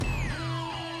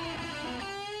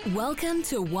Welcome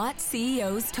to What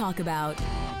CEOs Talk About.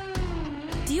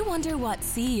 Do you wonder what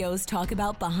CEOs talk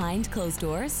about behind closed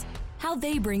doors? How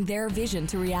they bring their vision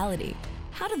to reality?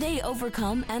 How do they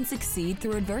overcome and succeed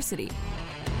through adversity?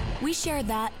 We share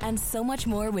that and so much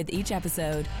more with each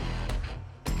episode.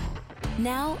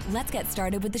 Now, let's get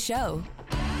started with the show.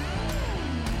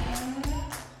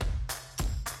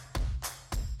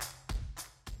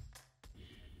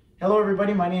 Hello,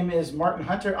 everybody. My name is Martin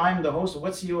Hunter. I'm the host of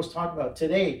What CEOs Talk About.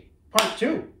 Today, part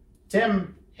 2.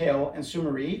 Tim Hill and Sue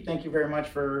Marie, thank you very much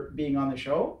for being on the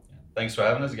show. Thanks for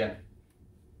having us again.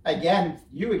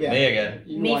 You again. Me again.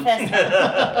 Me first.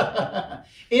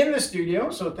 In the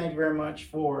studio, so thank you very much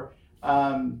for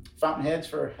Fountainheads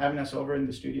for having us over in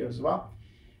the studio as well.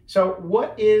 So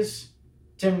what is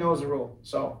Tim Knows the Rule?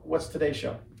 So what's today's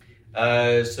show?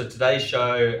 So today's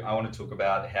show, I want to talk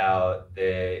about how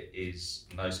there is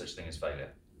no such thing as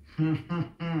failure.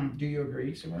 Do you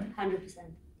agree, Sue Marie? 100%.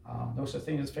 No such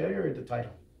thing as failure, or the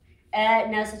title?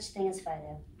 No such thing as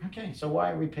failure. Okay, so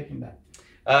why are we picking that?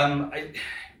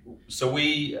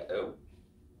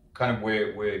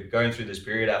 We're going through this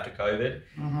period after COVID.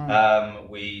 Mm-hmm.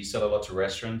 We sell a lot to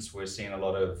restaurants. We're seeing a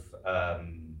lot of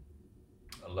kind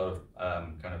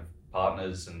of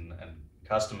partners and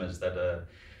customers that are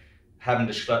having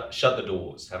to shut the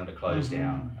doors, having to close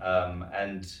Mm-hmm.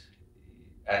 down,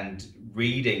 and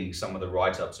reading some of the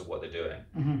write-ups of what they're doing,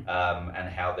 Mm-hmm. and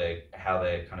how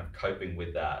they're kind of coping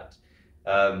with that.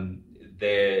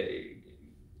 They're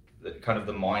kind of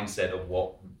the mindset of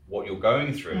what you're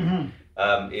going through.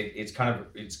 Mm-hmm. It's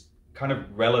kind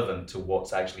of relevant to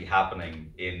what's actually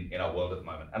happening in our world at the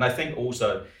moment. And I think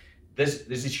also there's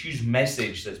this huge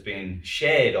message that's been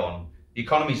shared on the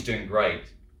economy's doing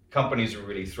great, companies are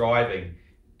really thriving,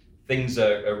 things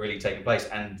are really taking place,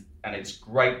 and it's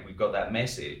great we've got that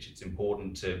message. It's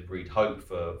important to breed hope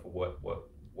for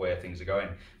where things are going,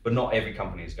 but not every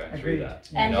company is going through that.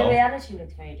 And the reality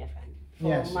looks very different. For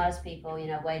Yes. most people,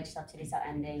 wage subsidies are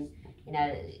ending.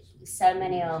 So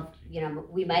many of,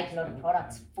 we make a lot of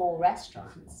products for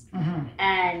restaurants, Mm-hmm.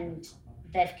 and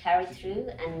they've carried through,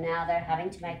 and now they're having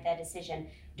to make their decision.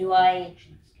 Do I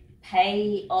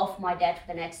pay off my debt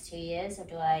for the next 2 years, or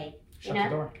do I, Shut the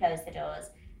door. close the doors?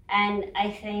 And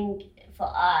I think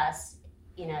for us,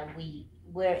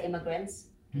 we're immigrants.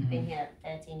 We've been here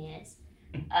 13 years.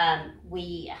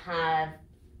 We have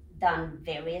done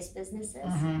various businesses.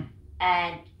 Mm-hmm.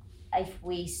 And if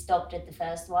we stopped at the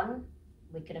first one,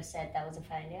 we could have said that was a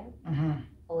failure. Mm-hmm.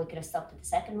 Or we could have stopped at the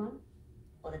second one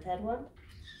or the third one,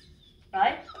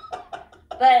 right?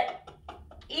 But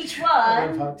each I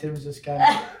love one, how Tim's just kind of,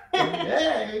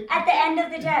 yay! at the end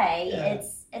of the day, Yeah.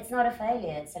 it's not a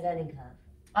failure, it's a learning curve.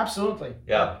 Absolutely.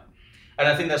 Yeah. And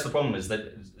I think that's the problem is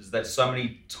that so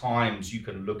many times you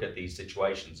can look at these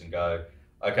situations and go,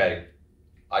 okay,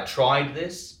 I tried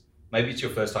this. Maybe it's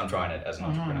your first time trying it as an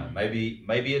entrepreneur.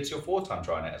 Maybe it's your fourth time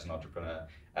trying it as an entrepreneur.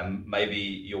 And maybe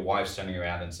your wife's turning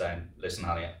around and saying, listen,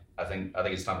 honey, I think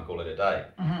it's time to call it a day.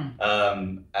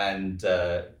 Mm-hmm.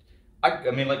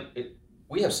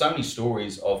 We have so many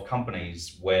stories of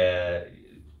companies where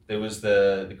there was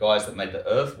the guys that made the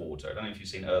Earth Water. I don't know if you've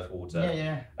seen Earth Water.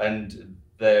 Yeah. And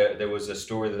there was a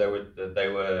story that they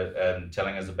were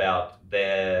telling us about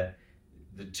the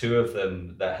two of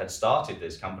them that had started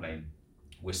this company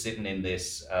were sitting in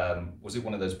this was it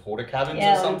one of those porta cabins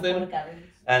or something? Porta cabins.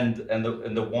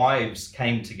 And the wives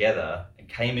came together and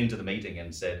came into the meeting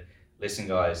and said, listen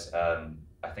guys,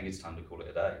 I think it's time to call it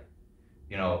a day.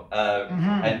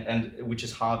 And which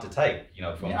is hard to take,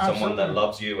 from someone that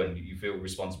loves you and you feel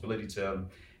responsibility to them,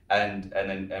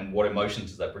 and what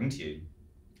emotions does that bring to you?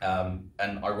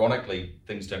 And ironically,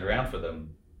 things turned around for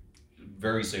them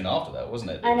very soon after that,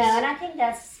 wasn't it? I know, and I think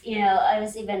that's,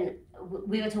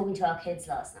 we were talking to our kids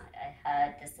last night. I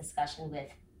had this discussion with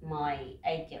my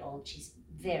 8-year-old. She's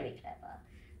very clever.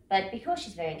 But because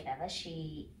she's very clever,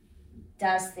 she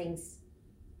does things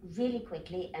really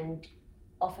quickly, and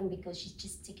often because she's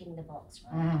just ticking the box,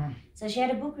 right? Mm-hmm. So she had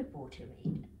a book report to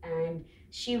read, and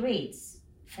she reads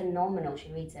phenomenal.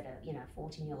 She reads at a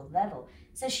 14-year-old level.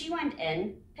 So she went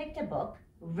in, picked a book,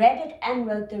 read it, and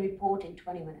wrote the report in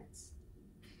 20 minutes.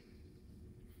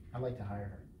 I'd like to hire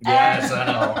her. Yes, I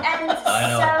know. And I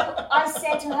know. so I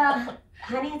said to her,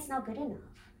 honey, it's not good enough.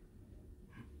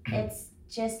 It's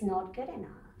just not good enough.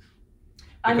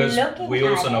 Because I'm looking we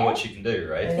also at know it, what she can do,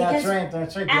 right? Yeah, Because-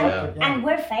 that's right. And, Yeah. and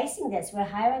we're facing this. We're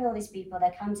hiring all these people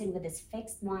that comes in with this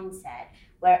fixed mindset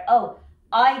where,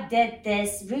 I did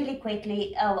this really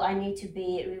quickly. I need to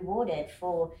be rewarded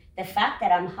for the fact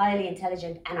that I'm highly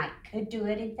intelligent and I could do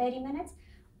it in 30 minutes.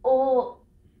 Or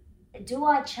do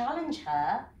I challenge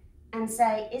her and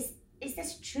say, is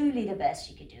this truly the best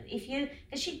you could do?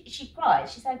 Because she cried.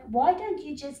 She's like, why don't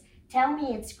you just tell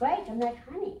me it's great? I'm like,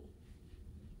 honey,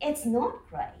 it's not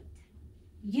great.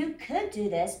 You could do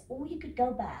this, or you could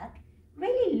go back,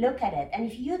 really look at it. And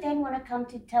if you then want to come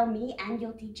to tell me and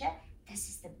your teacher, this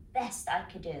is the best I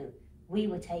could do, we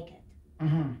would take it.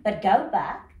 Mm-hmm. But go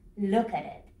back, look at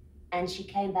it. And she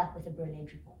came back with a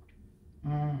brilliant report.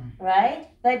 Right?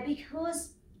 But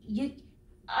because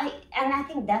I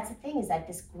think that's the thing, is like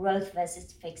this growth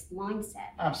versus fixed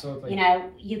mindset. Absolutely. You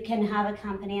know, you can have a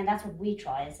company, and that's what we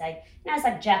try. It's like, you know, it's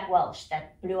like Jack Welch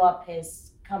that blew up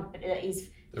his company, his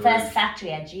first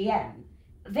factory at GM.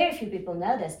 Very few people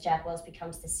know this. Jack Welch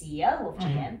becomes the CEO of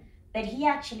GM, but he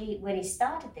actually, when he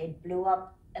started, they blew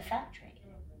up a factory.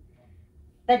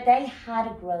 But they had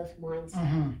a growth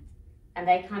mindset, and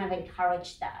they kind of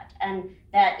encouraged that. And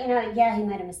that, you know, yeah, he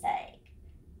made a mistake,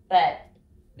 but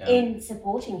in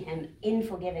supporting him, in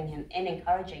forgiving him, in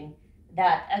encouraging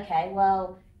that, okay,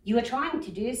 well, you were trying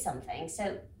to do something,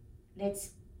 so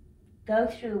let's go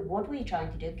through what were you trying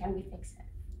to do, can we fix it?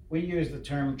 We use the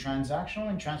term transactional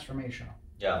and transformational.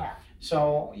 Yeah.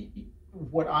 So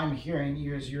what I'm hearing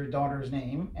is your daughter's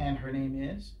name, and her name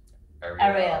is?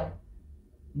 Ariel.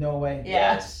 No way.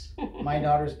 Yeah. Yes. My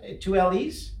daughter's, 2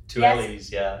 L's? 2 Yes. L's,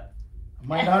 yeah.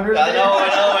 My daughter's I know.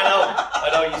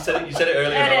 You said it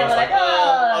earlier, and I was like,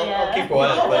 I'll keep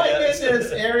quiet. Oh but my yeah.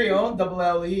 goodness, Ariel,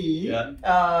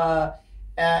 LLE,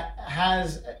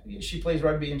 she plays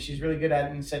rugby and she's really good at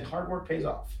it, and said hard work pays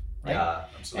off. Right? Yeah,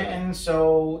 absolutely. And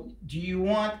so, do you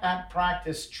want at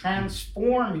practice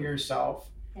transform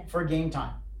yourself for game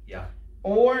time? Yeah.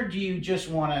 Or do you just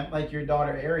want to, like your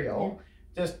daughter Ariel,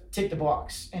 just tick the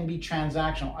box and be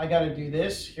transactional? I got to do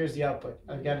this. Here's the output.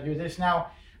 I've got to do this.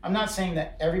 Now, I'm not saying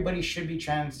that everybody should be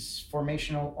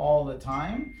transformational all the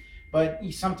time, but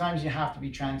sometimes you have to be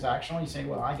transactional. You say,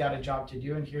 well, I got a job to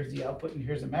do, and here's the output, and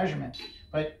here's the measurement.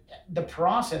 But the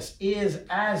process is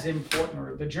as important,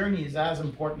 or the journey is as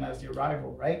important as the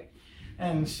arrival, right?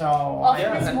 And so...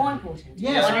 Often it's more important.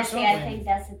 Yes, honestly, absolutely. I think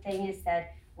that's the thing, is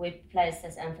that we place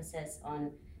this emphasis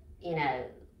on, you know,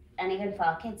 and even for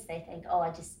our kids, they think, oh,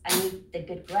 I need the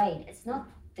good grade. It's not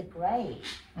the grade.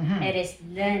 It is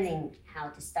learning how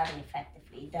to study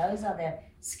effectively. Those are the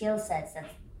skill sets that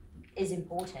is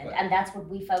important, and that's what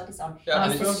we focus on.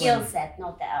 It's the skill set,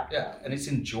 not the outcome. Yeah, and it's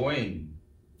enjoying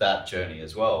that journey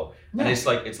as well. Yeah. And it's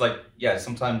like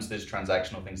sometimes there's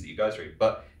transactional things that you go through,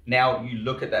 but now you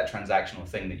look at that transactional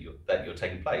thing that you're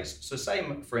taking place. So say,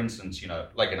 for instance, you know,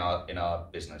 like in our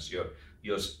business,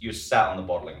 you're sat on the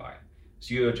bottling line.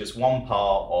 So you're just one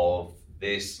part of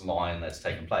this line that's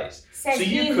taken place. Says so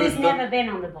you who's never been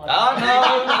on the bottling line.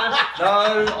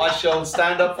 No, I shall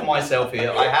stand up for myself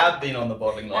here. I have been on the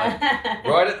bottling line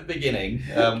right at the beginning,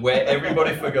 where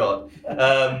everybody forgot.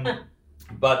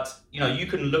 But you know, you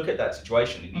can look at that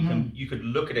situation, and you could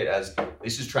look at it as,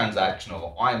 this is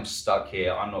transactional. I am stuck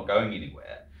here. I'm not going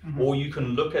anywhere. Or you can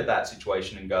look at that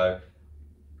situation and go,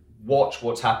 watch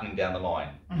what's happening down the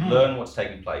line. Learn what's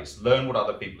taking place. Learn what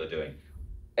other people are doing.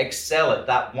 Excel at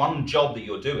that one job that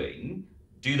you're doing.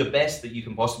 Do the best that you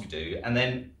can possibly do, and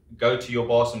then go to your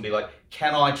boss and be like,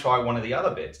 can I try one of the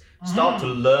other bits? Start to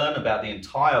learn about the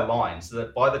entire line, so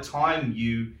that by the time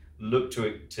you look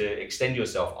to extend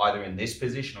yourself either in this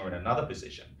position or in another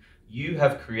position, you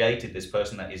have created this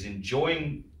person that is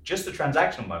enjoying just the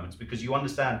transactional moments, because you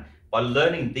understand by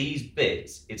learning these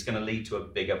bits, it's going to lead to a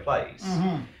bigger place.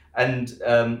 And,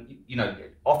 you know,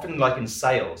 often like in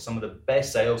sales, some of the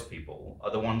best salespeople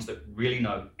are the ones that really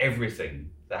know everything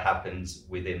that happens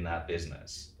within that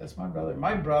business. That's my brother.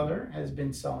 My brother has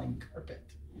been selling carpet,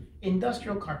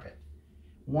 industrial carpet,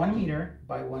 1 meter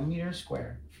by 1 meter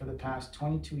square for the past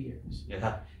 22 years.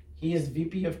 Yeah. He is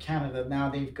VP of Canada.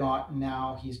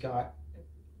 He's got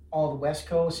all the West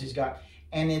Coast.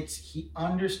 He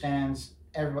understands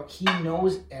everybody. He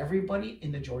knows everybody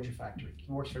in the Georgia factory.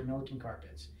 He works for Milliken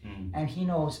Carpets, and he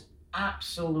knows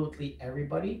absolutely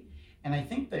everybody. And I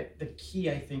think that the key,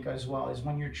 as well, is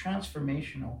when you're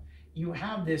transformational, you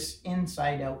have this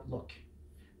inside out look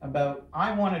about,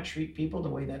 I want to treat people the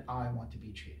way that I want to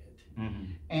be treated.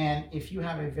 And if you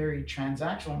have a very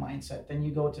transactional mindset, then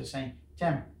you go to saying,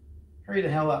 Tim, hurry the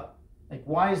hell up. Like,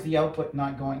 why is the output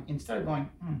not going? Instead of going,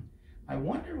 I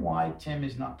wonder why Tim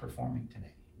is not performing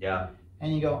today. Yeah.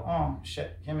 And you go, oh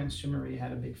shit, him and Sumari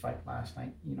had a big fight last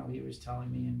night. You know, he was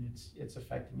telling me, and it's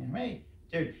affecting him. Hey,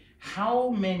 dude, how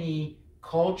many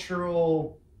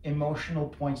cultural, emotional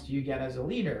points do you get as a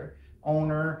leader,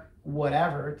 owner,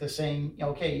 whatever, to saying,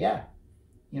 okay, yeah,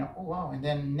 you know, oh wow. And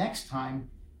then next time,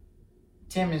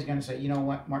 Tim is going to say, you know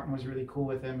what, Martin was really cool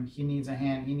with him. He needs a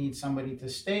hand. He needs somebody to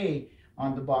stay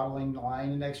on the bottling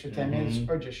line an extra 10 minutes,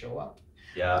 or just show up.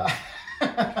 Yeah.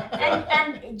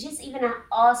 And just even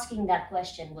asking that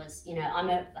question was, I'm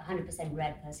a 100%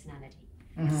 red personality.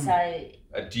 So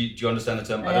Do you understand the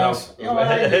term? yes. I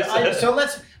don't know. So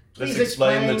let's please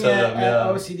explain the term.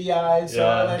 OCDI. So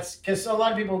because a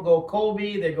lot of people go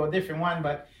Colby, they go a different one,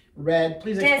 but red.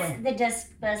 Please explain. The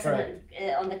disc person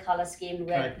on the color scheme: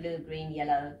 red, blue, green,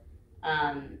 yellow,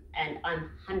 and I'm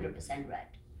 100% red.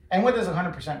 And what does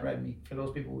 100% red mean for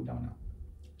those people who don't know?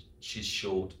 She's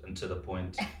short and to the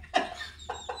point,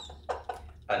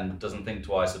 and doesn't think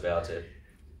twice about it.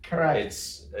 Correct.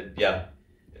 It's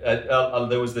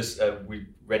there was this. We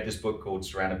read this book called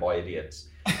 "Surrounded by Idiots,"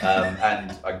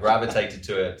 and I gravitated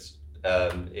to it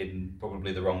in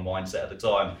probably the wrong mindset at the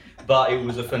time, but it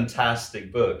was a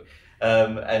fantastic book.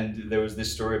 And there was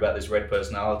this story about this red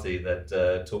personality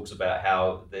that talks about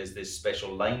how there's this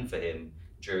special lane for him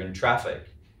during traffic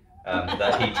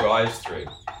that he drives through.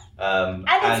 And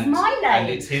it's my lane. And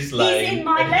it's his lane. He's in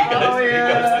my lane. He goes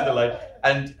through the lane.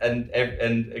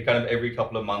 And kind of every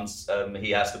couple of months,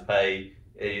 he has to pay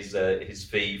his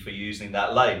fee for using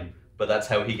that lane. But that's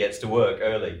how he gets to work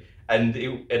early. And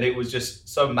it was just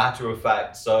so matter of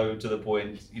fact, so to the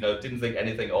point. Didn't think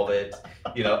anything of it.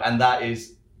 And that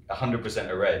is 100%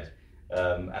 a red.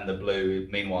 And the blue,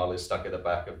 meanwhile, is stuck at the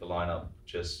back of the lineup,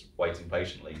 just waiting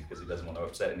patiently because he doesn't want to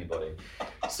upset anybody.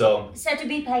 So to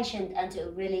be patient and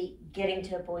to really getting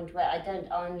to a point where I don't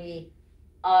only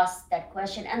ask that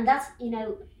question, and that's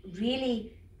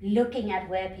really looking at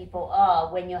where people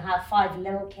are when you have 5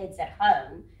 little kids at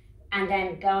home, and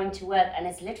then going to work, and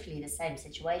it's literally the same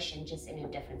situation, just in a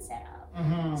different setup.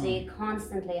 So you're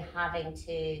constantly having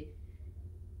to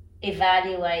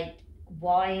evaluate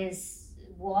why is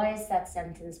that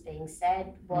sentence being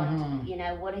said?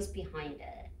 What is behind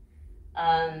it?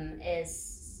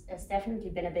 It's definitely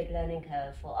been a big learning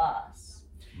curve for us.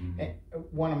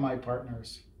 One of my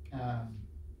partners,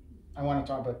 I want to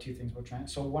talk about 2 things about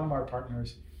trans. So one of our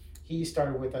partners, he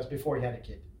started with us before he had a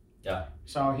kid. Yeah.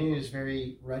 So he was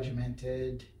very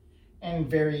regimented and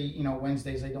very,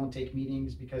 Wednesdays I don't take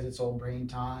meetings because it's all brain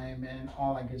time and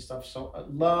all that good stuff. So I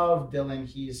love Dylan.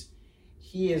 He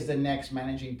is the next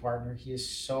managing partner. He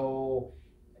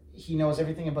knows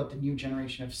everything about the new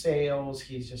generation of sales.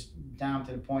 He's just down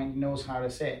to the point. He knows how to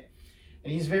say it.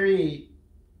 And he's very,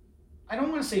 I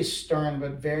don't want to say stern,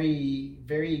 but very,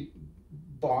 very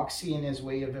boxy in his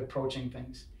way of approaching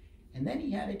things. And then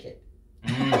he had a kid.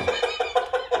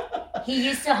 He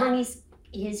used to hang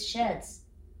his shirts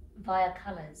via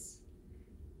colors.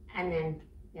 And then,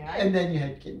 And then you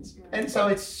had kids. And so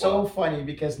it's so funny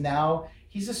because now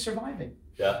he's just surviving.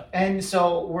 Yeah. And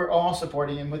so we're all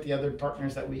supporting him with the other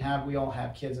partners that we have. We all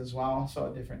have kids as well, so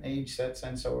at different age sets.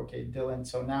 And so, okay, Dylan.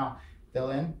 So now,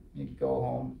 Dylan, you can go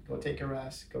home, go take a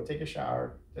rest, go take a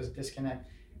shower, just disconnect.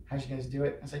 How'd you guys do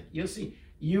it? I was like, you'll see.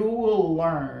 You will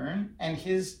learn. And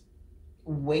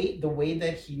the way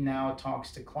that he now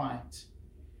talks to clients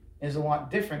is a lot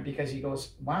different because he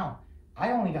goes, wow,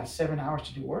 I only got 7 hours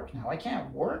to do work now. I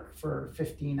can't work for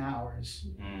 15 hours.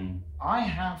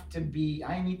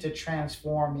 I need to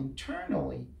transform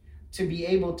internally to be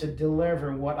able to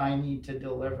deliver what I need to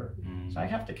deliver. So I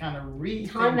have to kind of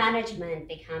rethink. Time management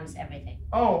becomes everything.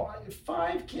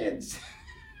 5 kids.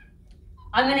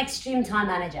 I'm an extreme time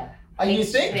manager. You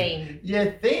think?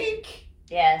 You think?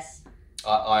 Yes.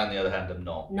 I, on the other hand, am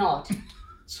not. Not.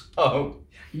 So.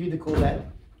 You the cool dad?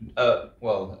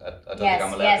 Well, I don't think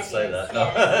I'm allowed to say that. No.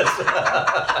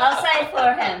 I'll say it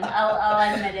for him.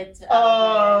 I'll admit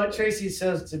it. Tracy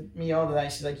says to me all the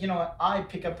time, she's like, you know what? I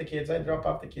pick up the kids, I drop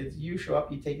off the kids, you show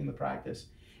up, you take them to practice,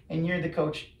 and you're the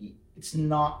coach. It's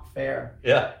not fair.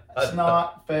 Yeah. It's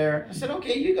not fair. I said,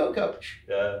 okay, you go, coach.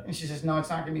 Yeah. And she says, no, it's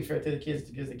not going to be fair to the kids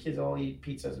because the kids all eat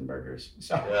pizzas and burgers.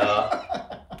 So.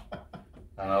 Yeah.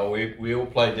 I know, we all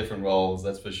play different roles,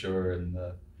 that's for sure. And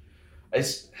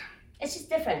it's just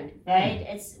different,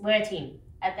 right? We're a team.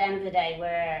 At the end of the day,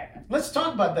 Let's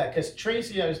talk about that because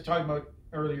Tracy, I was talking about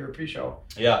earlier pre-show.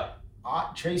 Yeah.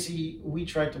 Tracy, we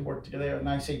tried to work together, and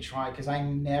I say try because I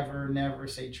never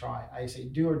say try. I say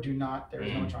do or do not. There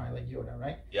is no try, like Yoda,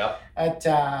 right? Yeah.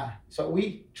 So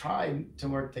we tried to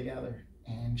work together,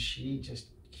 and she just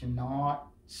cannot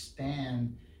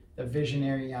stand the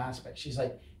visionary aspect. She's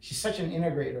such an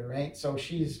integrator, right? So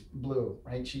she's blue,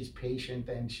 right? She's patient,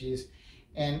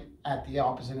 and at the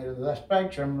opposite end of the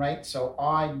spectrum, right? So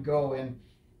I go and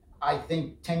I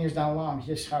think 10 years down the line,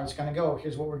 here's how it's going to go.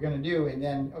 Here's what we're going to do. And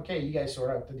then, okay, you guys sort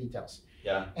out the details.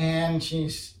 Yeah. And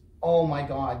she's, oh my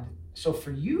God. So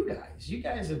for you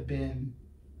guys have been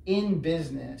in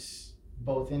business,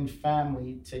 both in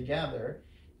family together.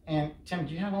 And Tim,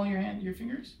 do you have all your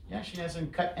fingers? Yeah, she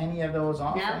hasn't cut any of those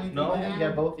off. No. Or anything No. like that? You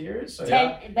got both ears. So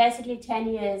Basically 10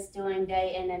 years doing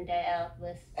day in and day out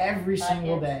with every 5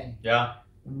 single kids. day. Yeah.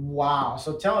 Wow.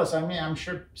 So tell us. I mean, I'm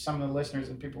sure some of the listeners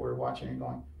and people who are watching are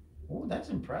going, "Oh, that's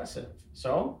impressive."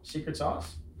 So, secret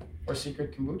sauce or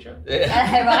secret kombucha?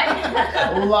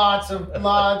 Right? lots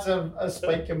of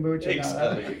spiked kombucha.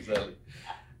 Exactly.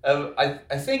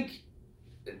 I think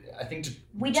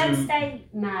We don't stay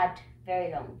mad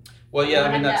very long. Well, yeah,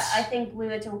 I mean that's. I think we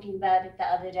were talking about it the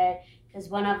other day because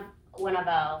one of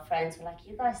our friends were like,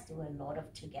 "You guys do a lot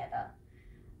of together,"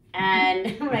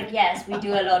 and I'm like, "Yes, we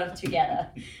do a lot of together,"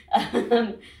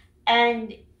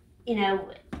 and you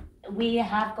know, we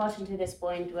have gotten to this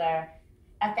point where,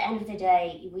 at the end of the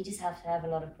day, we just have to have a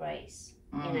lot of grace.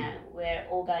 You know, we're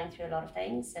all going through a lot of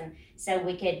things, and so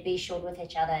we could be short with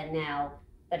each other now,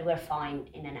 but we're fine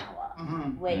in an hour.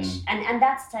 Which and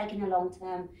that's taken a long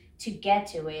time to get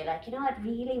to where, like, you know what,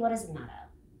 really, what does it matter?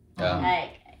 Yeah.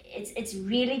 Like, it's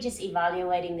really just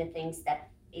evaluating the things that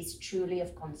is truly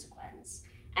of consequence.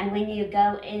 And when you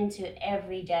go into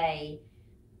every day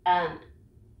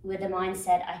with the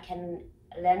mindset, I can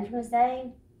learn from this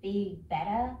day, be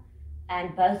better,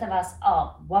 and both of us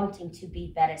are wanting to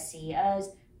be better CEOs,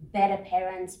 better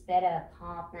parents, better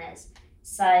partners.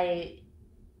 So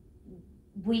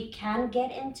we can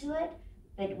get into it,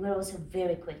 but we're also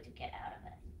very quick to get out of it.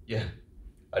 Yeah.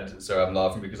 Sorry, I'm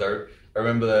laughing because I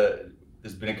remember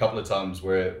there's been a couple of times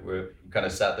where we kind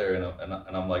of sat there and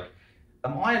I'm like,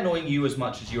 am I annoying you as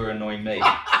much as you're annoying me?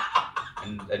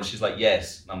 and she's like,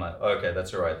 yes. And I'm like, okay,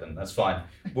 that's all right then. That's fine.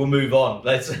 We'll move on.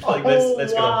 Let's go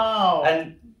on.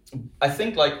 And I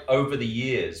think like over the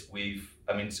years we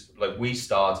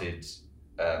started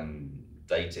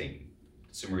dating.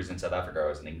 Some reason in South Africa, I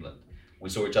was in England. We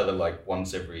saw each other like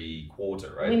once every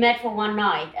quarter, right? We met for one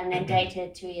night and then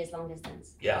dated 2 years long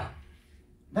distance. Yeah.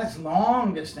 That's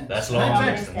long distance.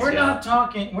 distance. We're not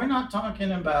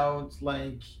talking about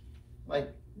like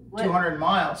 200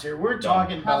 miles here. We're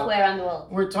talking about halfway around the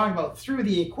world. We're talking about through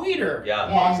the equator. Yeah,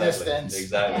 long exactly. distance.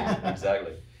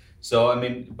 Exactly. So I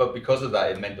mean, but because of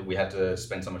that, it meant that we had to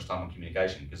spend so much time on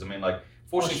communication. Because I mean, like,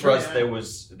 fortunately for us, there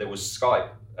was Skype,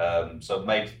 so it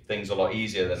made things a lot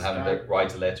easier than having to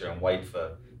write a letter and wait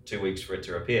for 2 weeks for it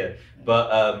to appear. But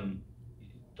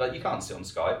like, you can't sit on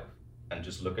Skype and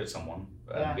just look at someone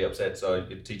and be upset. So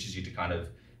it teaches you to kind of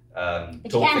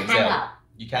talk things out.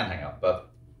 You can hang up, but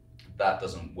that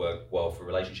doesn't work well for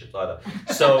relationships either.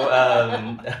 So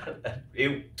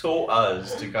it taught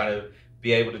us to kind of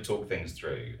be able to talk things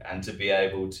through and to be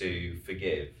able to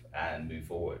forgive and move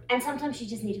forward. And sometimes you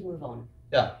just need to move on.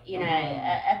 Yeah. You know,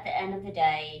 at the end of the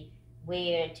day,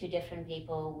 we're two different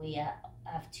people. We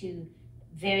have two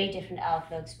very different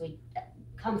outlooks. We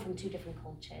come from two different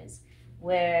cultures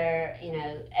where, you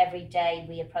know, every day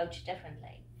we approach it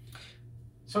differently.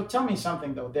 So tell me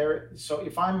something though. So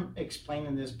if I'm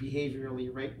explaining this behaviorally,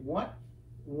 right? What?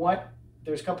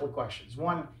 There's a couple of questions.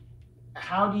 One,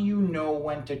 how do you know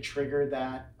when to trigger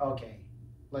that? Okay,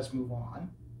 let's move on.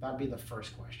 That'd be the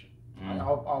first question.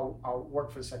 I'll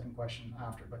work for the second question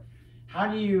after. But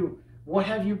what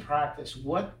have you practiced?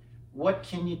 What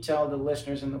can you tell the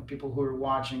listeners and the people who are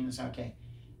watching this? Okay,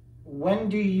 when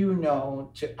do you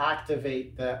know to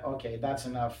activate the, okay, that's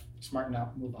enough, smart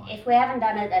enough, move on? If we haven't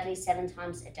done it at least 7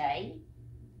 times a day,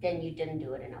 then you didn't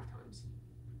do it enough times.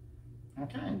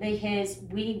 Okay. Because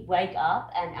we wake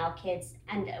up and our kids,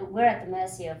 and we're at the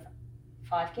mercy of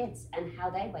 5 kids and how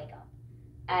they wake up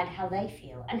and how they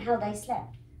feel and how they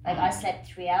slept. Like, I slept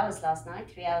 3 hours last night,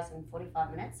 3 hours and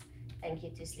 45 minutes. Thank you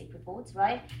to Sleep Reports,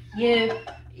 right? You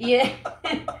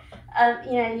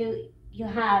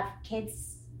have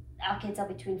kids. Our kids are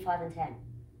between 5 and 10.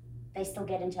 They still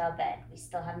get into our bed. We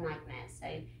still have nightmares. So,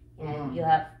 you know, you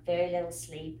have very little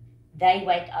sleep. They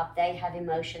wake up. They have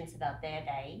emotions about their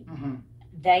day.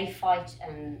 They fight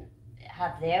and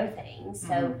have their things.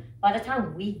 So by the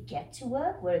time we get to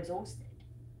work, we're exhausted.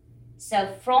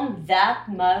 So from that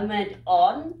moment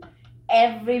on,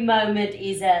 every moment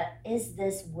is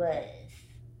this worth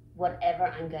whatever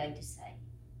I'm going to say?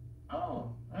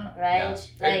 Oh, yeah.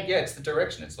 Right? Yeah. Like, it's the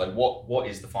direction. It's like, what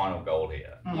is the final goal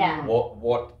here? Yeah.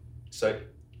 So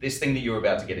this thing that you're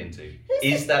about to get into,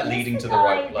 is that leading to the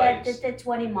right place? The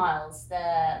 20 miles.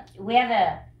 We have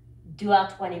a do our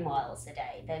 20 miles a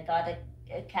day. The guy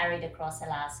that carried across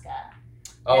Alaska.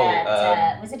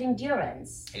 Was it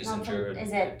endurance? It's endurance.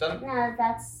 Is it? No,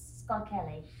 that's Scott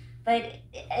Kelly. But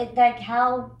like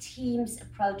how teams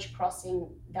approach crossing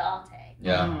the Arctic.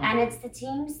 Yeah. And it's the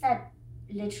teams that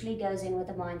literally goes in with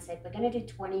the mindset, we're going to do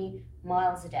 20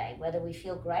 miles a day, whether we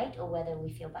feel great or whether we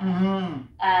feel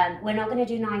bad. We're not going to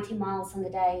do 90 miles on the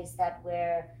days that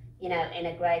we're, in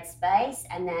a great space,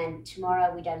 and then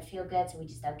tomorrow we don't feel good, so we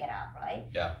just don't get up, right?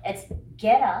 Yeah. It's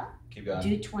get up, Keep going.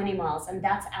 do 20 miles, and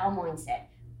that's our mindset.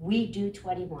 We do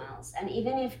 20 miles, and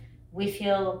even if we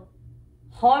feel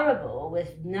horrible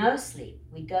with no sleep,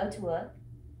 we go to work,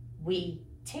 we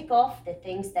tick off the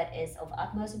things that is of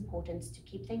utmost importance to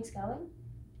keep things going,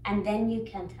 and then you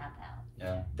can tap out.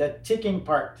 Yeah. The ticking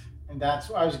part, and that's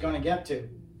what I was going to get to,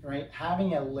 right?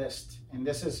 Having a list, and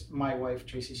this is my wife,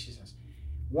 Tracy, she says,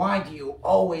 why do you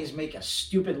always make a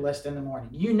stupid list in the morning?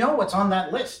 You know what's on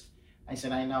that list. I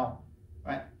said, I know,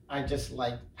 right? I just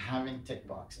like having tick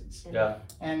boxes. Yeah.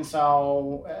 And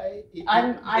so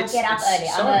I get up early.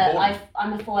 so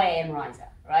I'm a 4 a.m. riser,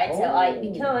 right? So Oh.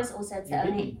 because also it's the You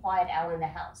only didn't. quiet hour in the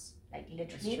house. Like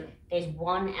That's literally, true. there's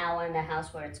 1 hour in the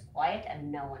house where it's quiet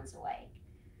and no one's awake.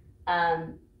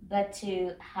 But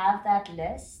to have that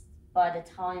list by the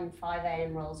time 5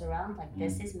 a.m. rolls around, like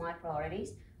this is my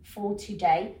priorities for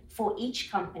today, for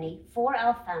each company, for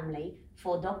our family,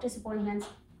 for doctor's appointments.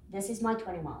 This is my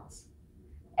 20 miles.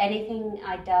 Anything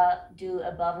I do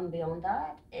above and beyond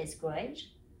that is great,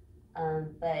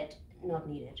 but not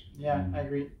needed. Yeah, I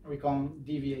agree. We call them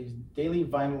DVAs, daily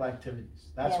vital activities.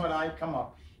 That's Yes. what I come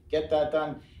up, get that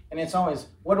done. And it's always,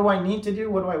 what do I need to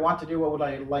do? What do I want to do? What would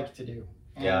I like to do?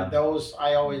 And Yeah. those,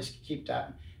 I always keep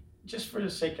that. Just for the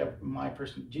sake of my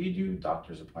person, do you do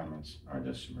doctor's appointments or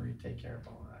does Marie take care of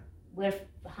all that? We're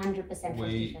 100%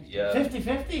 50-50. Yeah.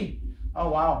 50-50? Oh,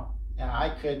 wow. Yeah, I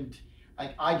couldn't.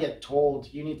 Like, I get told,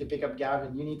 you need to pick up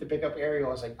Gavin, you need to pick up Ariel.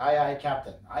 I was like, aye,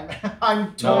 Captain.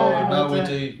 I'm told. No, what we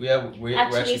to- do. We Actually,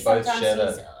 actually both sometimes share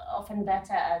he's that. often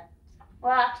better at.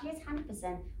 Well, actually, it's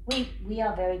 100%. We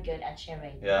are very good at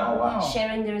sharing. Yeah. Oh, wow.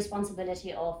 Sharing the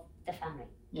responsibility of the family.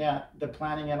 Yeah, the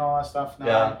planning and all that stuff. No,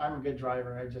 Yeah. I'm a good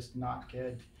driver. I'm just not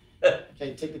good.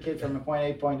 Okay, take the kid from point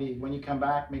A, point E. When you come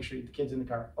back, make sure the kid's in the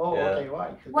car. Oh, Yeah. okay, why?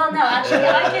 Well, no, actually,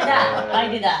 I do that. Yeah.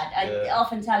 I do that. I Yeah.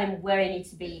 often tell him where he needs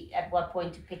to be at what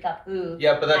point to pick up who.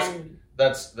 Yeah, but and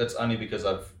that's only because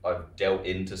I've dealt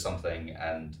into something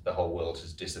and the whole world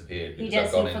has disappeared. he because I've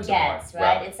does, gone he into forgets, my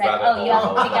right? It's like, rabbit you have to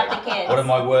hole. pick up the kids. What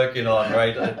am I working on,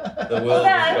 right? The world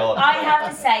is Although, gone. I have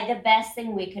to say, the best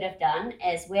thing we could have done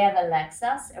is we have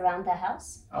Alexas around the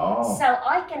house. Oh, So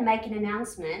I can make an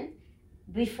announcement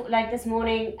before, like this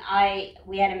morning,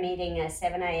 we had a meeting at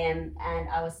 7 a.m. and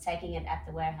I was taking it at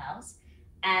the warehouse,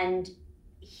 and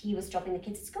he was dropping the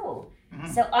kids at school. Mhm.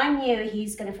 So I knew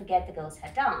he's going to forget the girls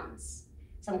had dance.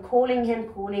 So I'm calling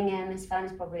him. His phone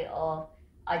is probably off.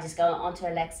 I just go onto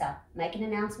Alexa, make an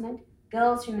announcement.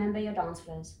 Girls, remember your dance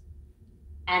floors.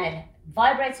 And it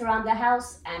vibrates around the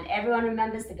house, and everyone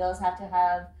remembers the girls have to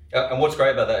have. And what's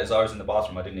great about that is I was in the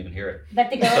bathroom, I didn't even hear it. But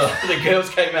the girls. So the girls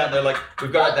came out and they're like,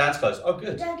 we've got our dance clothes. Oh,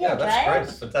 good. They're Yeah, good, that's right? great.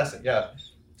 That's fantastic. Yeah.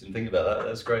 Didn't think about that.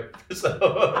 That's great. So,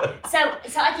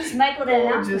 So I just make all the Oh,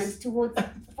 announcements just- for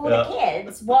Yeah. the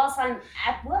kids whilst I'm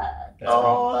at work.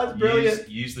 Oh, that's brilliant.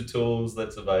 Use the tools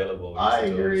that's available. Use I the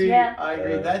tools. agree. Yeah. I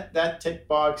agree. Yeah. That tick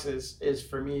box is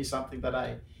for me something that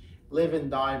I live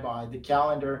and die by. The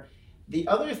calendar. The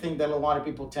other thing that a lot of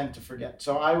people tend to forget.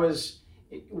 So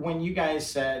when you guys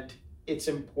said it's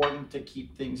important to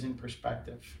keep things in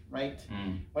perspective, right?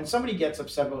 Mm. When somebody gets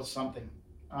upset about something,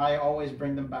 I always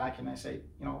bring them back and I say,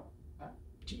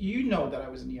 you know that I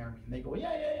was in the army, and they go,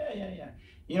 yeah.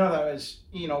 You know, that was,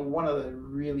 one of the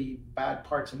really bad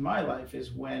parts in my life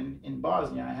is when in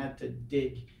Bosnia I had to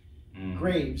dig Mm.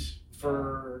 graves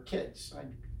for kids. I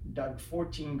dug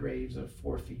 14 graves of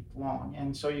 4 feet long.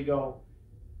 And so you go,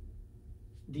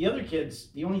 the other kids,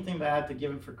 the only thing that I had to give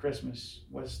them for Christmas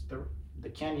was the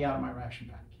candy out of my ration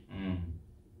pack. Mm.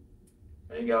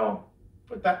 There you go.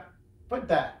 Put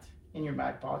that in your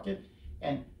back pocket.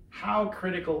 And how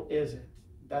critical is it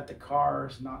that the car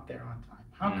is not there on time?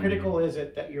 How critical is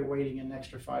it that you're waiting an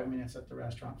extra 5 minutes at the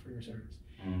restaurant for your service?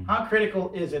 Mm. How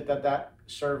critical is it that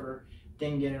server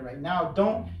didn't get it right? Now,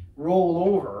 don't roll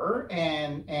over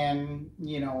and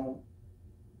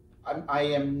I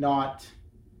am not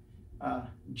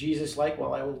Jesus-like.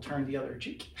 Well, I will turn the other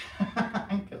cheek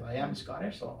because I am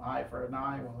Scottish. So eye for an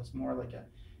eye. Well, it's more like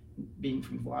being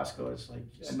from Glasgow. It's like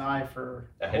an eye for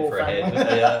A head whole for a head.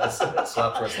 family. Yeah, a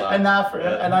slap for a slap. An eye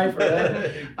for a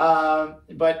head.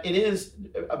 But it is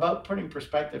about putting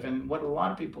perspective, and what a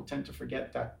lot of people tend to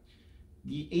forget that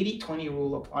the 80-20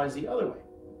 rule applies the other way.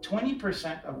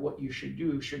 20% of what you should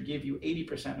do should give you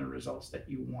 80% of the results that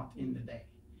you want in the day.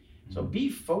 So be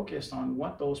focused on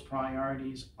what those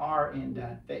priorities are in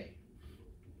that day.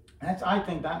 I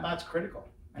think that's critical.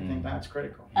 I think that's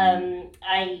critical.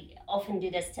 I often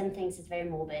do this. Tim thinks it's very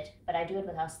morbid, but I do it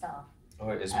with our staff. Oh,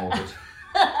 it is morbid.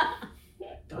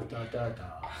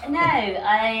 No,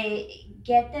 I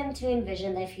get them to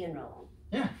envision their funeral.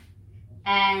 Yeah.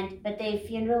 But their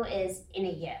funeral is in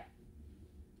a year,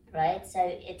 right? So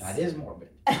it's... That is morbid.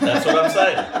 That's what I'm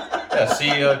saying. Yeah,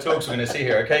 CEO talks we're going to see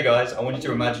here. Okay, guys, I want you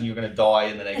to imagine you're going to die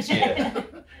in the next year.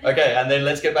 Okay, and then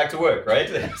let's get back to work, right?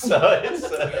 So it's...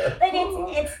 But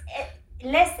it's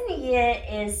less than a year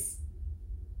is...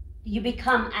 You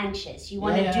become anxious. You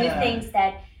want to do things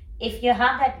that... If you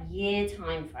have that year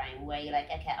time frame where you're like,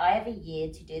 okay, I have a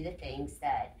year to do the things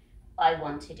that I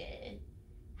want to do.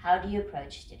 How do you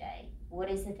approach today? What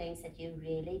is the things that you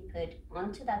really put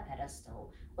onto that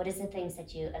pedestal? What is the things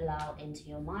that you allow into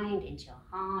your mind, into your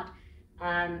heart?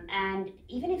 And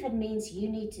even if it means you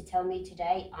need to tell me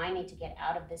today, I need to get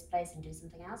out of this place and do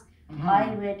something else,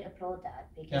 I would applaud that,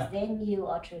 because then you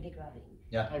are truly growing.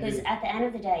 Yeah. Because at the end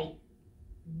of the day,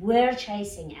 we're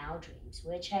chasing our dreams.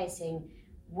 We're chasing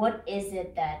what is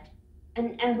it that,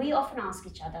 and we often ask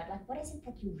each other, like, what is it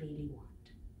that you really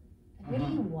want? Like, what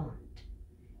do you want?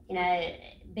 You know,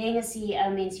 being a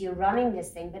CEO means you're running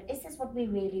this thing, but is this what we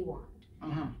really want?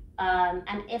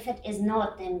 And if it is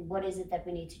not, then what is it that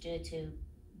we need to do to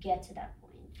get to that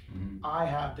point? I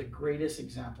have the greatest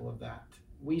example of that.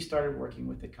 We started working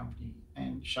with the company,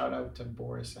 and shout out to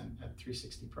Boris and at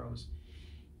 360 Pros.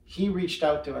 He reached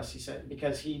out to us, he said,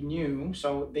 because he knew,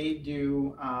 so they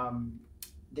do AR,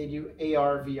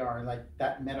 VR, like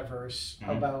that metaverse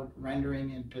about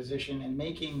rendering and position and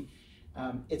making,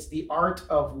 it's the art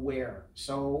of where.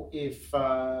 So if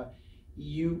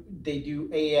they do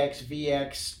AX,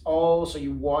 VX, so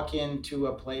you walk into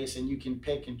a place and you can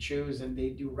pick and choose, and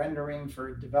they do rendering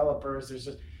for developers. There's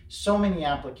just so many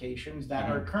applications that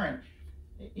are current.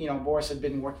 You know, Boris had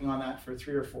been working on that for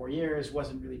 3 or 4 years,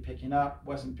 wasn't really picking up,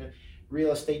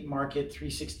 real estate market,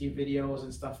 360 videos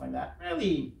and stuff like that.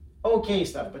 Really okay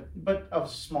stuff, but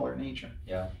of smaller nature.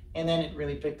 Yeah. And then it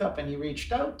really picked up, and he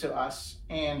reached out to us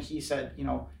and he said, you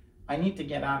know, I need to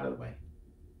get out of the way.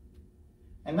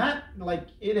 And that, like,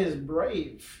 it is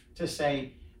brave to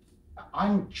say,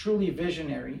 I'm truly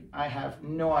visionary. I have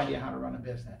no idea how to run a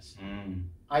business.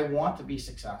 I want to be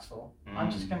successful.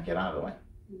 I'm just going to get out of the way.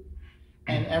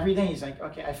 And every day he's like,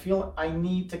 okay, I feel I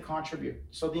need to contribute.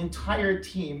 So the entire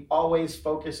team always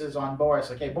focuses on Boris.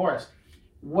 Okay, Boris,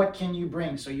 what can you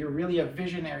bring? So you're really a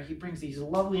visionary. He brings these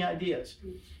lovely ideas.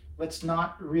 Let's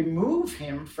not remove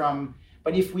him from,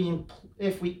 but if we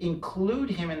include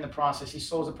him in the process, he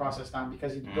slows the process down,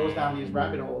 because he goes down these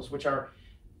rabbit holes, which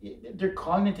they're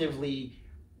cognitively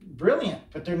brilliant,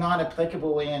 but they're not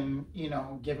applicable in, you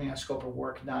know, giving a scope of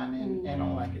work done and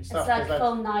all that good stuff. It's like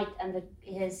Phil Knight and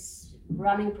his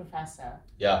running professor.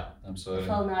 Yeah, absolutely.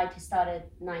 Phil Knight, who started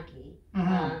Nike,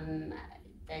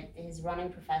 his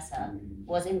running professor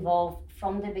was involved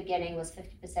from the beginning, was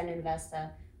 50% investor,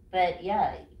 but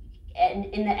and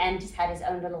in the end just had his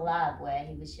own little lab where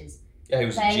he was just he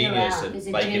was a genius around. at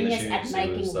making the shoes. At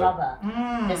making rubber,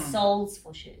 the soles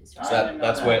for shoes. Right? So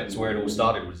that's where it all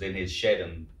started, was in his shed,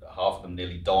 and half of them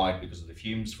nearly died because of the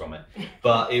fumes from it.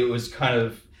 But it was kind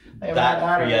of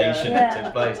that creation that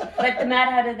took place. But the Mad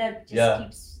Hatter that just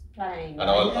keeps playing. And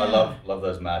I love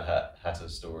those Mad Hatter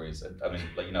stories. I mean,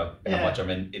 like, you know how much I'm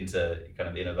into kind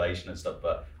of innovation and stuff,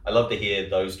 but I love to hear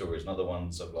those stories, not the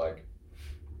ones of, like,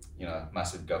 you know,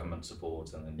 massive government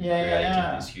support and then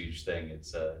creating this huge thing.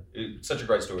 It's such a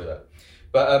great story there.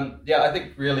 But I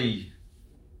think really,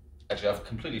 actually, I've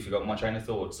completely forgotten my train of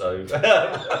thought. So,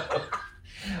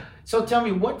 so tell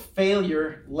me, what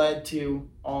failure led to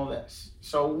all this?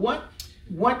 So what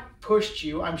pushed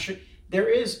you? I'm sure there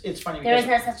is. It's funny. There is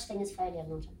no such thing as failure,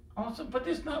 Martin. Also, but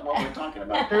that's not what we're talking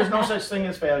about. There's no such thing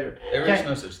as failure. There is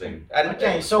no such thing.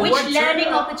 And, so which learning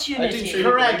opportunity?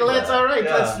 Correct. Let's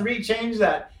rechange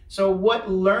that. So what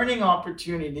learning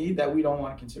opportunity that we don't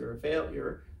want to consider a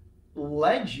failure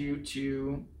led you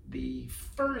to the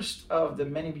first of the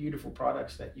many beautiful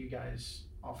products that you guys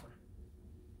offer?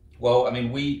 Well, I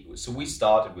mean, we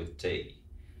started with tea.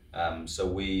 So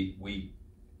we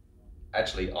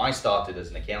actually, I started as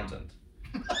an accountant,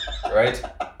 right?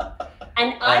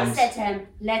 And I said to him,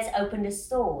 let's open a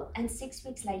store. And 6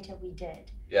 weeks later we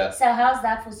did. Yeah. So how's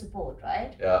that for support,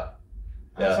 right? Yeah.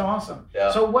 That's awesome.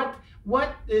 Yeah. So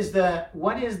what is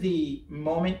the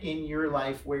moment in your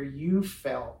life where you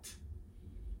felt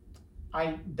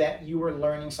that you were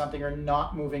learning something or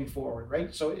not moving forward,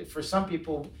 right? So for some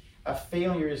people, a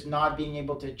failure is not being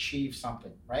able to achieve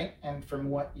something, right? And from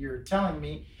what you're telling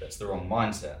me, that's the wrong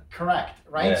mindset. Correct,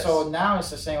 right? Yes. So now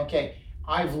it's just saying, okay,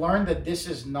 I've learned that this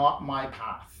is not my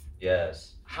path.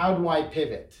 Yes. How do I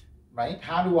pivot? right?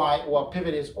 How do I, well,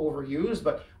 pivot is overused,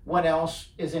 but what else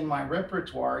is in my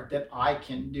repertoire that I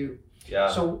can do? Yeah.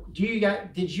 So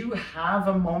did you have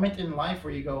a moment in life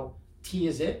where you go, T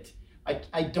is it?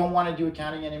 I don't want to do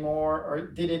accounting anymore, or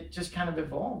did it just kind of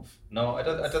evolve? No, I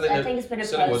don't I think it's been a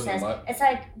certainly wasn't process. It's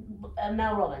like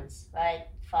Mel Robbins, right?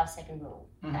 5-second rule.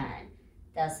 Mhm. And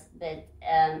does, but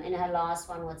in her last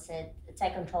one, what's it?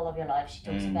 Take control of your life. She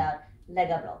talks about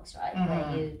Lego blocks, right?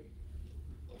 Where you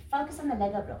focus on the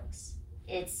Lego blocks.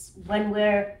 It's when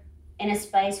we're in a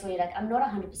space where you're like, I'm not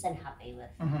 100% happy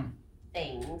with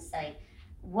things. Like,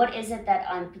 what is it that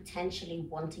I'm potentially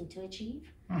wanting to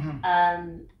achieve?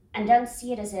 And don't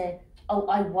see it as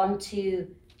I want to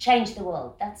change the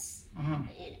world. That's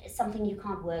it's something you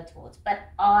can't work towards. But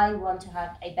I want to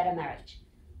have a better marriage.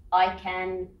 I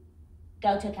can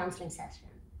go to a counseling session.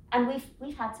 And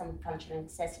we've had some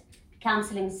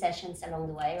counseling sessions along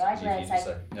the way, right? Where it's like,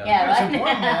 It's right.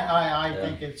 important. I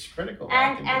think it's critical.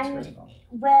 And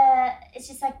where it's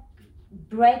just like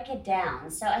break it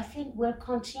down. So I think we're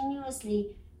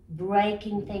continuously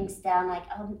breaking things down. Like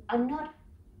I'm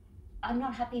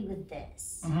not happy with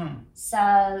this.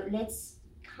 So let's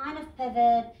kind of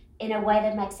pivot in a way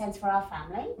that makes sense for our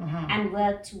family and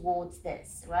work towards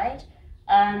this, right?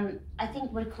 I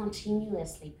think we're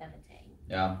continuously pivoting.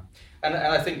 Yeah, and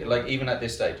I think like even at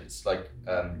this stage, it's like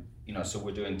so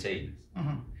we're doing tea.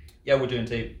 Yeah, we're doing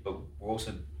tea, but we're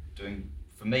also doing,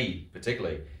 for me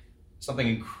particularly, something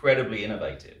incredibly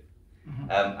innovative,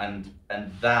 and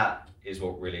that is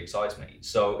what really excites me.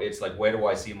 So it's like, where do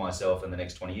I see myself in the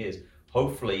next 20 years?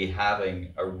 Hopefully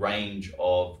having a range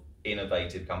of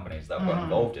innovative companies that I've got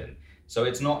involved in. So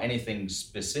it's not anything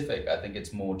specific. I think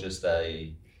it's more just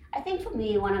I think for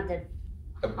me, one of the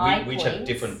we each have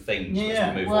different things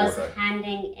as we move was forward.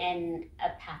 handing in a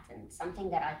patent, something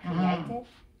that I created,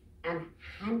 and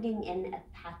handing in a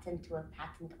patent to a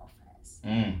patent office.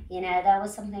 That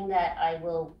was something that I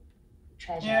will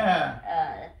treasure.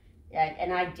 Like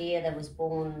an idea that was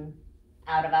born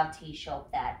out of our tea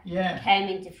shop that came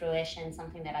into fruition,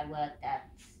 something that I worked at,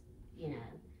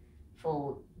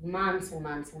 for months and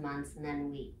months and months, and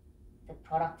then the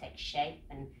product takes shape,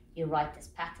 and you write this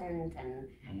patent, and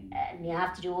you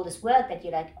have to do all this work that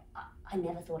you're like, I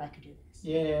never thought I could do this.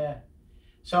 Yeah.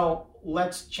 So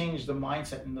let's change the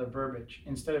mindset and the verbiage.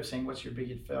 Instead of saying, what's your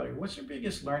biggest failure? What's your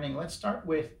biggest learning? Let's start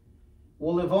with,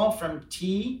 we'll evolve from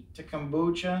tea to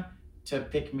kombucha to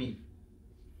pick me.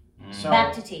 So,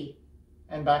 back to tea.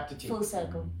 And back to tea. Full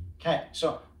circle. Okay.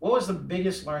 So what was the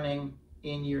biggest learning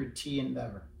in your tea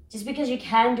endeavor? Just because you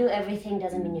can do everything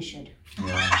doesn't mean you should.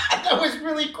 That was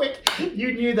really quick.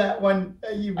 You knew that one.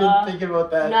 You've been thinking about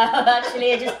that. No,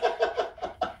 actually,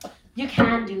 you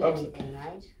can do everything,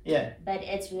 right? Yeah. But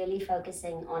it's really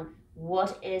focusing on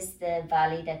what is the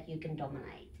value that you can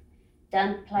dominate.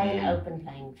 Don't play an open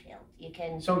playing field. You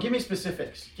can. So give me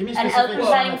specifics. An open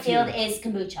playing field is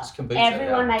kombucha. It's kombucha.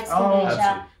 Everyone makes kombucha.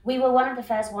 Absolutely. We were one of the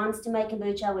first ones to make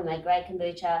kombucha. We made great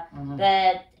kombucha.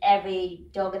 But every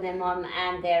dog and their mom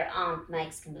and their aunt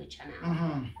makes kombucha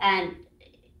now. And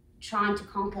trying to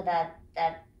conquer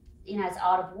that it's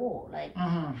art of war. Like,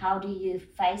 how do you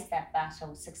face that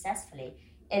battle successfully?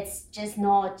 It's just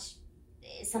not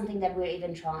something that we're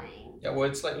even trying. Yeah, well,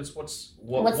 it's like, what's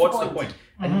the point?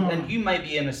 And you may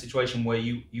be in a situation where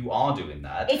you are doing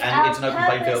that, and it's an open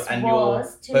playing field, and your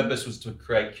purpose was to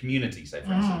create community, say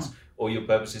for instance, or your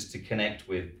purpose is to connect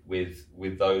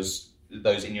with those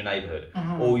in your neighborhood,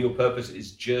 or your purpose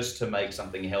is just to make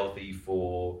something healthy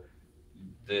for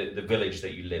the village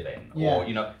that you live in,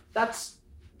 or that's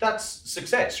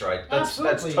success, right? That's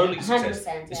totally success.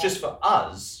 It's just for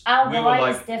us. Our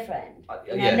why is different.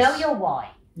 Know your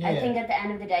why. Yeah. I think at the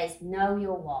end of the day is know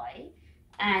your why,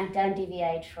 and don't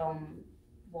deviate from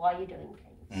why you're doing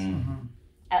things.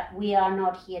 We are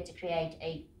not here to create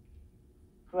a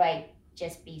great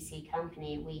just BC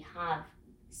company. We have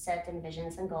certain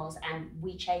visions and goals, and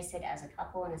we chase it as a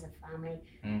couple and as a family,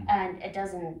 and it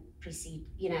doesn't precede,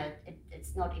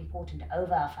 it's not important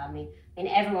over our family. I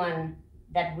mean, everyone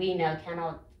that we know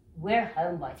we're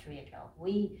home by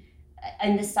 3:00.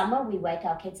 In the summer, we wake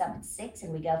our kids up at 6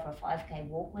 and we go for a 5K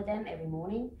walk with them every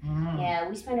morning. Yeah,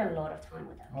 we spend a lot of time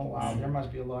with them. Oh wow, there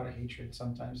must be a lot of hatred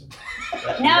sometimes.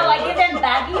 No, I give them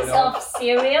baggies of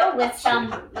cereal with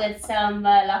some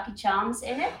Lucky Charms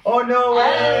in it. Oh no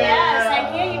way! It's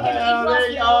like, here you can eat what's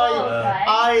yours, right?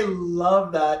 I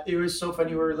love that. It was so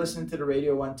funny. We were listening to the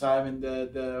radio one time, and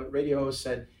the radio host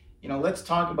said, let's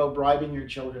talk about bribing your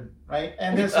children, right?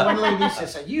 And this one lady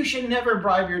says, you should never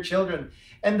bribe your children.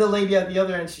 And the lady at the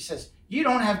other end, she says, you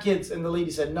don't have kids. And the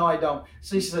lady said, no, I don't.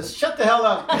 So she says, shut the hell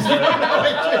up. I don't know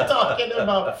what you're talking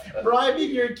about.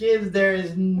 Bribing your kids, there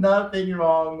is nothing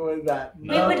wrong with that. We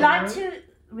would like to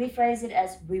rephrase it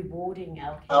as rewarding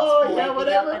our kids. Oh, for yeah, waking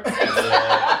whatever. up at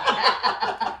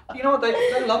 6. You know what? They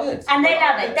love it. And they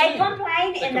love it. They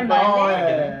complain in the moment. Oh,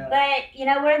 yeah. But,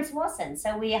 we're in Swanson,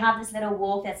 so we have this little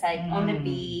walk that's like on the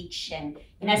beach. And,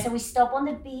 so we stop on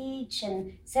the beach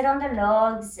and sit on the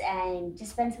logs and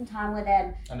just spend some time with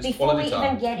them And it's before we quality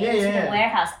time. even get into the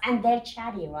warehouse. And they're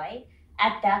chatty, right?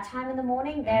 At that time in the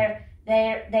morning, they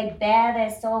bare their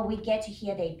soul. We get to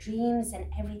hear their dreams and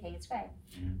everything. It's great.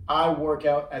 I work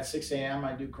out at 6 a.m.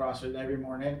 I do CrossFit every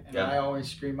morning, and I always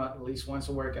scream out at least once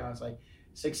a workout. It's like,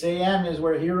 6 a.m. is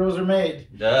where heroes are made.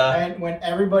 And when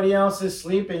everybody else is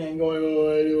sleeping and going, oh,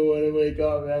 I don't want to wake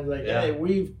up. And I was like, hey,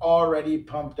 we've already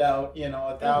pumped out,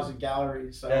 1,000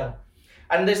 calories. So.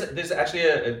 And there's actually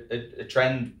a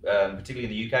trend, particularly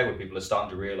in the UK, where people are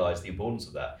starting to realise the importance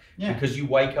of that. Yeah. Because you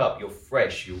wake up, you're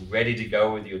fresh, you're ready to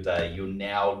go with your day, you're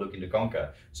now looking to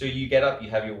conquer. So you get up, you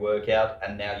have your workout,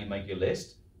 and now you make your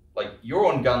list. Like, you're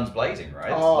on guns blazing,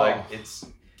 right? Oh. It's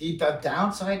The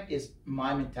downside is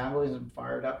my metabolism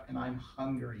fired up and I'm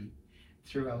hungry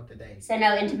throughout the day. So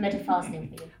no intermittent fasting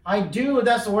for you? I do.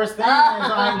 That's the worst thing. Is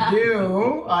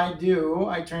I do.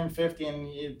 I turned 50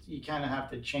 and you kind of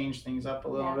have to change things up a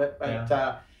little bit. But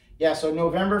so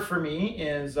November for me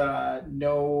is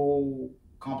no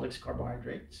complex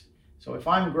carbohydrates. So if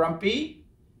I'm grumpy,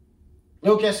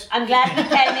 Lucas. I'm glad you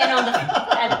came in on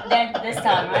this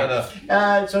time,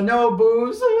 right? So no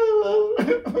booze.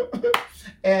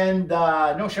 And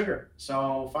no sugar.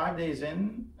 So 5 days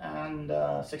in and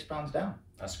 6 pounds down.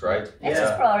 That's great. It's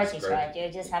just priorities, right? You're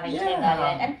just having to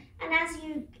evaluate. And as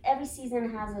every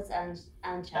season has its own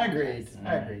challenges.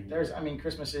 Agreed. There's,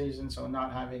 Christmas season, so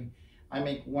I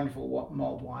make wonderful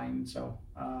mulled wine. So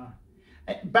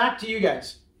back to you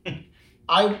guys.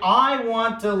 I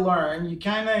want to learn. You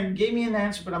kind of gave me an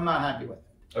answer, but I'm not happy with it.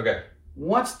 Okay.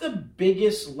 What's the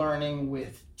biggest learning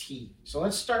with tea? So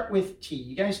let's start with tea.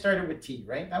 You guys started with tea,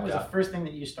 right? That was the first thing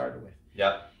that you started with.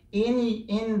 Yeah.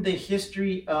 In the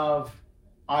history of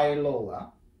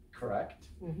Ailola, correct?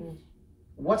 Mm-hmm.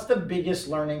 What's the biggest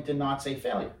learning to not say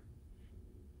failure?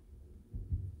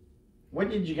 What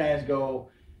did you guys go,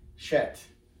 shit,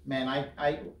 man,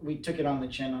 we took it on the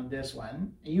chin on this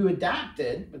one. You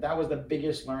adapted, but that was the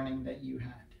biggest learning that you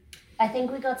had. I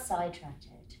think we got sidetracked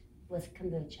with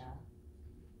kombucha.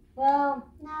 Well,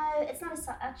 no, it's not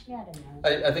actually, I don't know.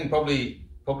 I think probably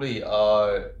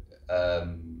our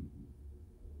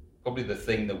probably the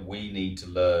thing that we need to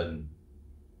learn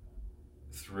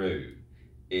through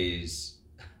is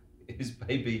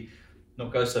maybe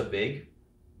not go so big.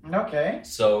 Okay.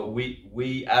 So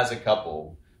we as a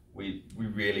couple, we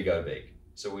really go big.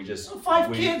 So we just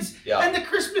 5 kids and the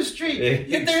Christmas tree.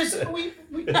 You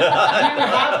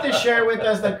have to share with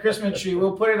us the Christmas tree.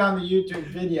 We'll put it on the YouTube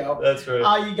video. That's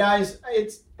right. You guys,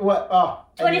 it's what?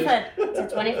 20 foot.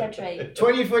 It's a 20-foot tree.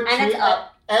 20-foot tree. And it's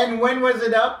up. And when was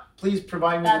it up? Please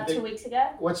provide me About 2 weeks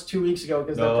ago. What's 2 weeks ago?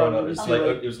 Because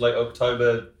it was like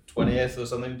October 20th or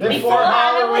something. Before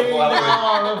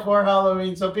Halloween. Before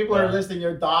Halloween. So people are listening,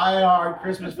 you're diehard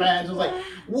Christmas fans. I was like,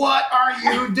 what are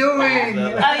you doing? Oh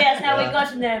yes, now we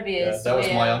got nervous. Yeah, that was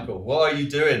my uncle. What are you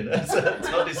doing? It's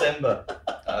not December.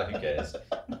 Who cares?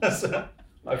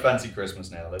 I fancy Christmas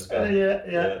now. Let's go.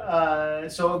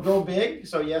 So go big.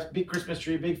 So yes, big Christmas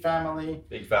tree, big family.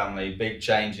 Big family, big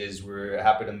changes. We're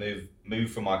happy to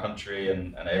move from our country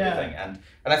and everything. And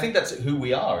I think that's who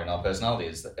we are in our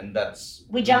personalities. And that's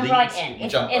we jump right in.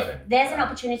 If there's an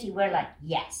opportunity, we're like,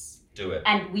 yes. Do it.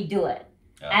 And we do it.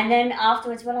 Yeah. And then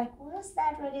afterwards we're like, was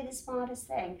that really the smartest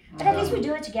thing? But at least we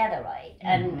do it together, right?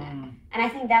 And I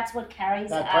think that's what carries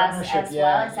that us as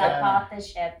well as our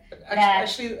partnership.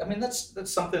 Actually, I mean that's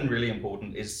something really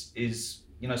important is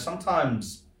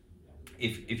sometimes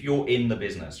if you're in the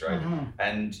business, right,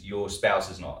 and your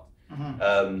spouse is not,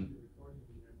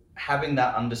 having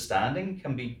that understanding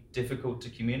can be difficult to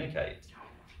communicate.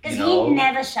 Because he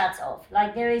never shuts off.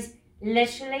 Like there is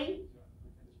literally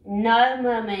no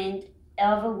moment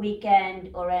of a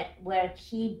weekend where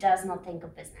he does not think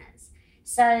of business.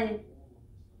 So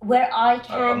where I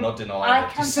can, I'm not denying I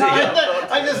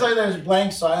it. I just like there's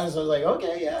blank silence. I was like,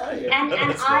 okay, and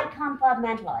I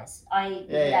compartmentalize.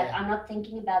 I'm not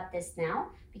thinking about this now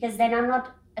because then I'm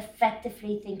not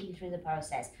effectively thinking through the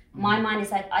process. My mind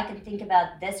is like, I can think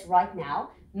about this right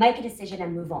now, make a decision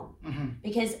and move on.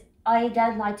 Because I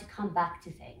don't like to come back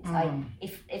to things.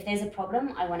 If there's a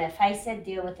problem, I want to face it,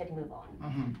 deal with it, move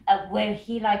on. Where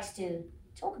he likes to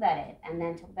talk about it and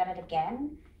then talk about it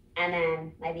again and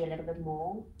then maybe a little bit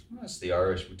more. That's the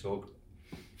Irish. We talk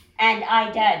And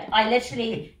I did. I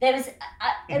literally,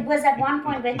 it was at one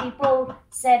point when people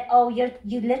said, oh, you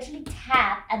literally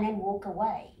tap and then walk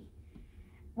away.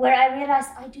 Where I realized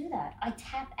I do that. I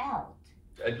tap out.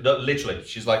 Literally,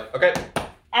 she's like, okay.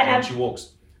 And then she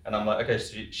walks. And I'm like, okay,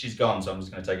 so she's gone, so I'm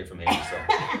just going to take it from here. So.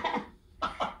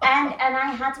 and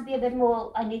I had to be a bit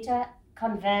more, I need to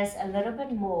converse a little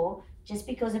bit more, just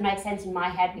because it makes sense in my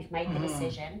head, we've made the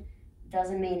decision.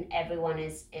 Doesn't mean everyone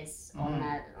is on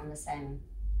the same,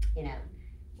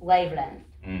 wavelength.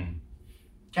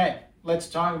 Okay, let's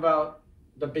talk about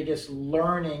the biggest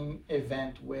learning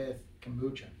event with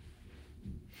kombucha.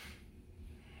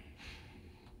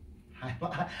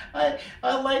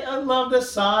 I love the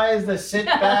size, the sit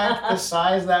back, the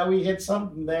size that we hit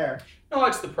something there. No,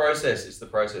 it's the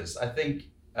process. I think,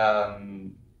 I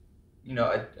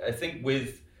think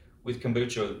with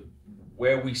kombucha,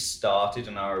 where we started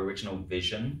in our original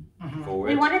vision for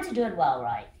it. We wanted to do it well,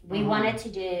 right? We wanted to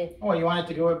do. Oh, you wanted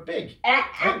to go it big.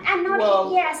 And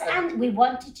not and we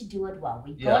wanted to do it well.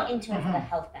 We got into it for the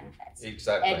health benefits.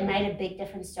 Exactly. It made a big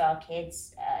difference to our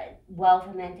kids.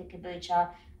 Well-fermented kombucha.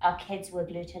 Our kids were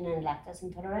gluten and lactose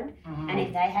intolerant, and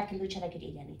if they had kombucha, they could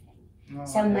eat anything.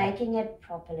 So making it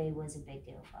properly was a big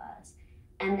deal for us.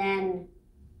 And then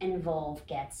Involve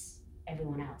gets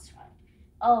everyone else right.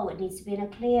 Oh, it needs to be in a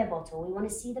clear bottle. We want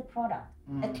to see the product.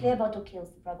 A clear bottle kills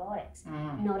the probiotics.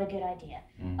 Not a good idea.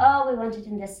 Oh, we want it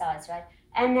in this size, right?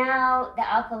 And now the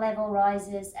alcohol level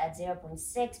rises at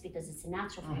 0.6 because it's a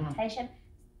natural fermentation.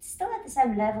 Still at the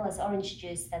same level as orange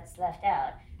juice that's left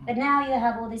out. But now you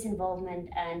have all this involvement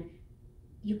and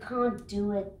you can't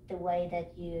do it the way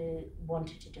that you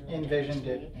wanted to do it. Envisioned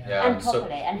it. Yeah. And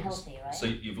properly and healthy, right? So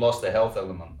you've lost the health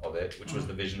element of it, which was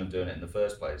the vision of doing it in the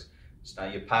first place. So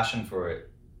now your passion for it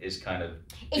is kind of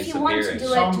if you want to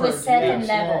do it to a certain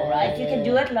level, right? You can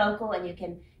do it local and you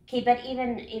can keep it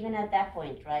even at that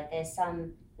point, right? There's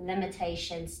some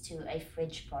limitations to a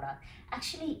fridge product.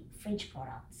 Actually, fridge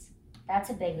products.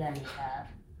 That's a big learning curve.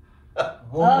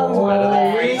 I'm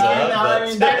going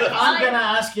to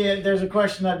ask you, there's a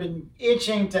question I've been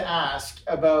itching to ask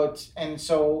about, and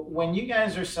so when you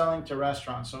guys are selling to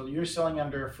restaurants, so you're selling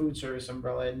under a food service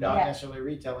umbrella, not necessarily a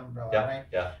retail umbrella, right?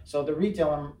 Yeah. So the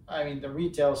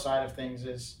retail side of things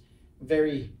is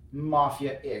very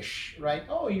mafia-ish, right?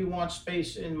 Oh, you want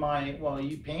space in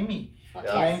you pay me.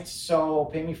 Right, so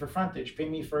pay me for frontage, pay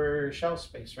me for shelf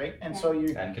space, right? And so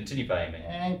you continue paying me.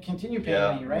 And continue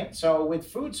paying me, right? So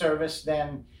with food service,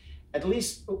 then at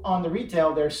least on the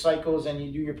retail, there's cycles and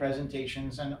you do your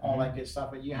presentations and all that good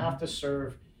stuff. But you have to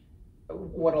serve.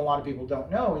 What a lot of people don't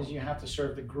know is you have to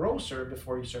serve the grocer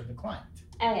before you serve the client.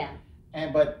 Oh yeah.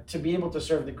 But to be able to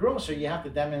serve the grocer, you have to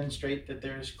demonstrate that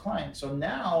there's clients. So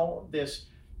now this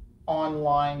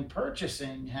online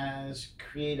purchasing has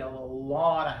created a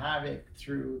lot of havoc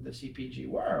through the CPG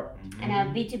world. And now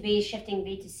B2B shifting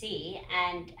B2C,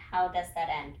 and how does that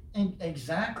end?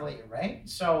 Exactly, right?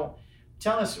 So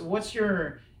tell us, what's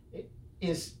your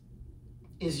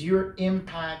your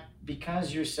impact,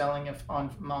 because you're selling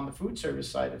on the food service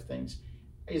side of things,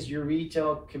 is your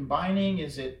retail combining?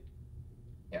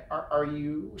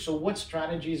 So what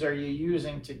strategies are you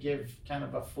using to give kind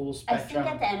of a full spectrum? I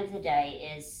think at the end of the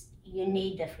day is you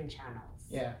need different channels.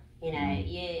 Yeah.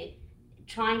 You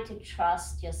trying to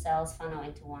trust your sales funnel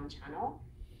into one channel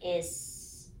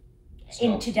is,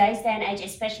 in today's day and age,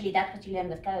 especially that's what you learn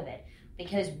with COVID,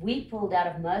 because we pulled out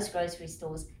of most grocery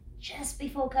stores just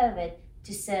before COVID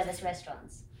to service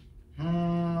restaurants. That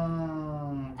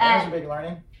was a big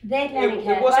learning. Big learning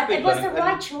curve. It was the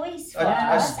right choice for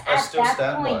us at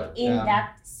that point in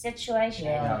that situation.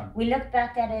 Yeah. We look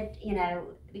back at it,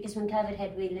 because when COVID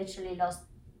hit, we literally lost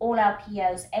all our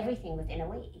POs, everything within a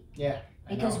week. Yeah.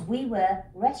 Because we were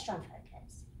restaurant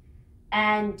focused.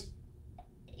 And,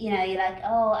 you're like,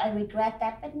 oh, I regret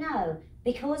that. But no,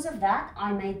 because of that,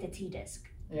 I made the T-Disc.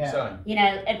 Yeah. So,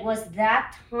 it was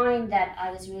that time that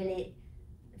I was really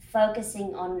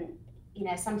focusing on,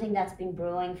 something that's been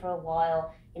brewing for a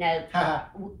while,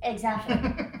 exactly,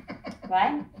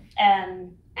 right?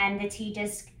 And the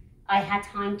T-Disc, I had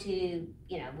time to,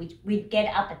 we'd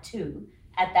get up at 2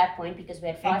 at that point because we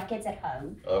had 5 kids at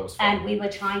home. Oh, that was fun. And we were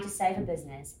trying to save a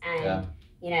business and,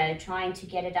 trying to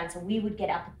get it done. So we would get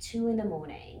up at 2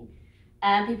 a.m.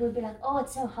 And people would be like, oh,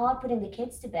 it's so hard putting the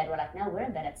kids to bed. We're like, no, we're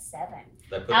in bed at 7.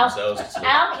 They put themselves to sleep.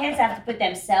 Our kids have to put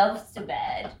themselves to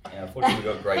bed. Yeah, unfortunately,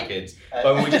 we've got great kids.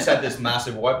 But we just had this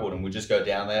massive whiteboard and we'd just go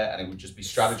down there and it would just be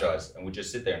strategized. And we'd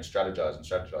just sit there and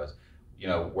strategize.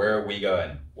 Where are we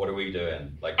going? What are we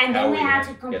doing? And how then we had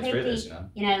to get completely, through this,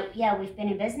 we've been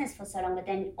in business for so long, but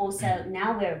then also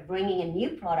now we're bringing a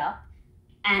new product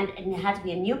and it had to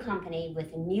be a new company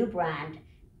with a new brand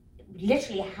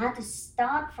literally had to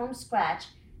start from scratch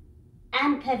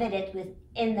and pivot it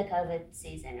within the COVID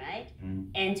season, right?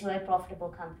 Into a profitable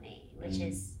company, which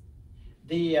is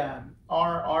the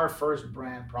our first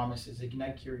brand promise is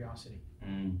ignite curiosity.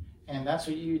 And that's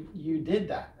what you did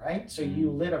that, right? So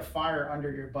you lit a fire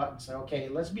under your butt and said, okay,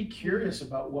 let's be curious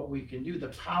about what we can do. The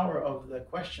power of the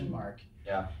question mark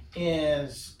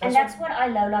is... And that's what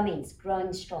Ilola means,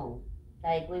 growing strong.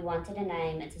 Like, we wanted a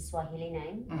name, it's a Swahili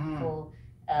name for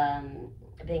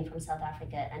being from South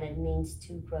Africa, and it means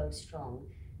to grow strong.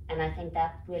 And I think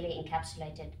that really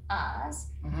encapsulated us.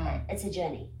 It's a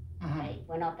journey, right?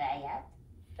 We're not there yet,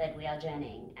 but we are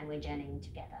journeying, and we're journeying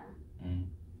together.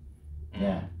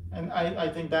 Yeah, and I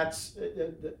think that's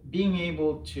being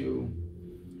able to,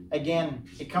 again,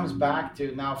 it comes back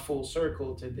to now full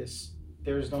circle to this,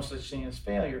 there is no such thing as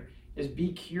failure, is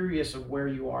be curious of where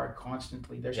you are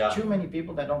constantly. There's too many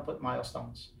people that don't put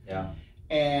milestones.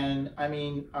 And I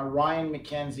mean, Ryan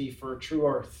McKenzie for True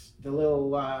Earth, the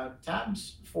little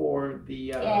tabs for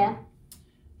the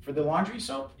laundry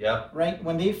soap. Right?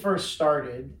 When they first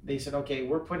started, they said, okay,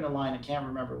 we're putting a line, I can't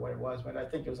remember what it was, but I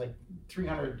think it was like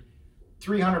 300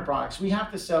 products. We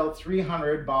have to sell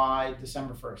 300 by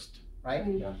December 1st,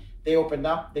 right? They opened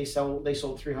up, they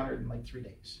sold 300 in like 3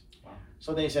 days.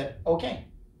 So they said, okay,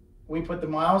 we put the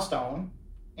milestone,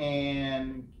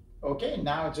 and okay,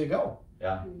 now it's a go.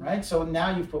 Right? So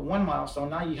now you've put one milestone,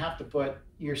 now you have to put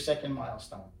your second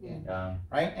milestone in,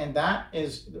 right? And that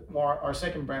is our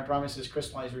second brand promise is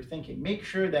crystallize your thinking. Make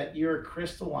sure that you're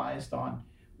crystallized on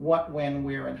what, when,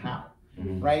 where, and how,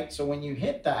 right? So when you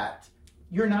hit that,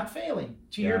 you're not failing,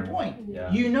 to your point.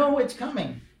 You know it's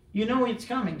coming.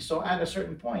 So at a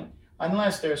certain point,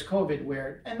 unless there's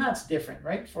COVID and that's different,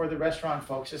 right? For the restaurant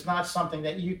folks, it's not something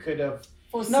that you could have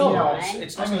foreseen. No,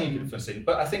 it's not something you could have foreseen.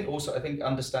 But I think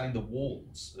understanding the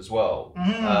walls as well.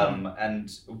 And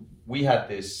we had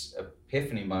this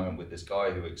epiphany moment with this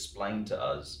guy who explained to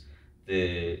us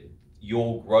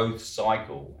your growth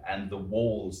cycle and the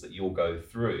walls that you'll go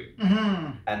through,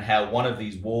 and how one of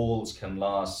these walls can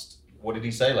last, what did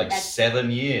he say, like 7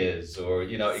 years, or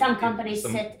some companies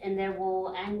sit in their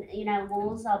wall, and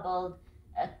walls are built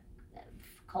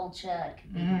culture, it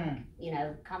could be,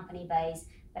 company based,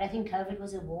 but I think COVID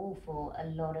was a wall for a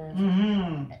lot of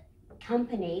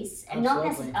companies, and not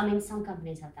necessarily, I mean, some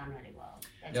companies have done really well.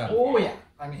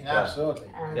 I mean, absolutely.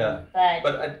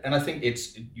 But I think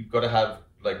you've got to have,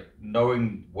 like,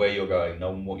 knowing where you're going,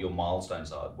 knowing what your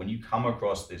milestones are. When you come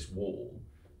across this wall,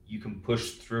 you can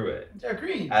push through it.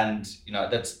 Agreed. And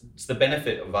it's the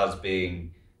benefit of us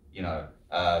being, in a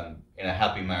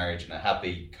happy marriage and a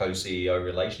happy co-CEO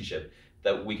relationship,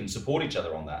 that we can support each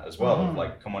other on that as well.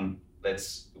 Like, come on,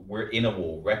 we're in a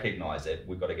wall, recognize it,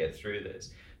 we've got to get through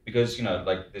this. Because,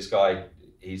 like this guy,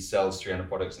 he sells 300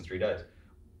 products in 3 days.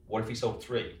 What if he sold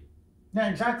 3? Yeah,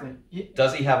 exactly.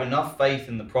 Does he have enough faith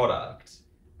in the product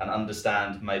and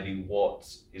understand maybe what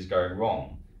is going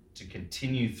wrong to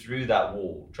continue through that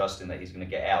wall, trusting that he's going to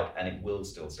get out and it will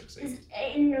still succeed?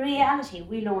 In reality,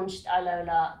 we launched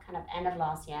Ilola kind of end of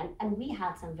last year, and we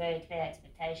had some very clear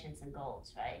expectations and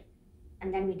goals, right?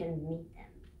 And then we didn't meet them.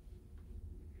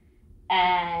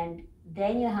 And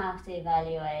then you have to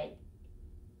evaluate,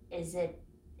 is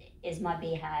my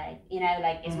BHAG,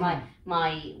 is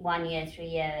my 1 year, 3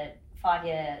 year, 5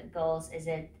 year goals, is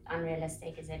it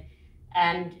unrealistic?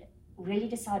 And really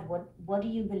decide what do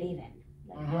you believe in?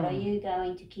 What are you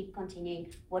going to keep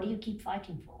continuing? What do you keep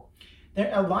fighting for?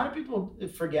 A lot of people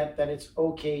forget that it's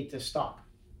okay to stop.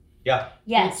 Yes.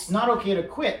 It's not okay to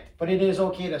quit, but it is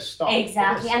okay to stop.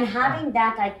 Exactly. And having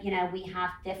that, we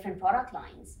have different product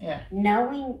lines.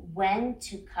 Knowing when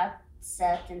to cut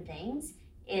certain things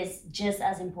is just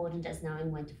as important as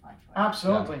knowing when to fight for it.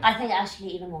 Absolutely. I think actually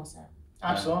even more so.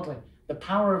 Absolutely. The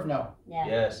power of no.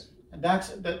 Yes. And that's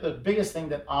the biggest thing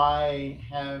that I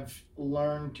have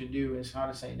learned to do is how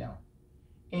to say no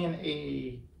in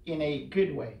a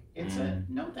good way. It's a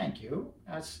no, thank you.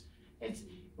 It's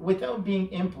without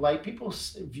being impolite. People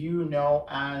view no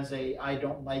as I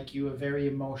don't like you, a very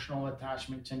emotional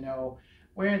attachment to no,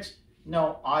 where it's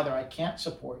no, either I can't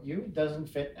support you, it doesn't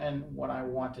fit in what I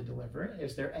want to deliver.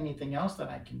 Is there anything else that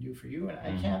I can do for you? And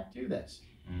I can't do this,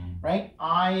 right?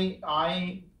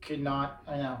 I could not,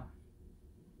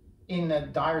 in a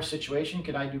dire situation,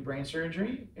 could I do brain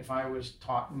surgery if I was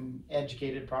taught and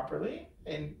educated properly?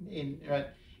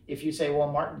 If you say,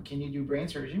 well, Martin, can you do brain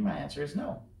surgery? My answer is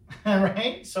no,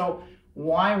 right? So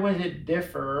why would it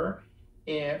differ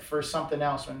for something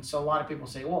else? And so a lot of people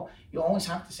say, well, you always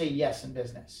have to say yes in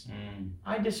business.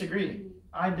 I disagree.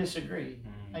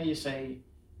 And you say,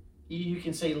 you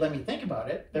can say, let me think about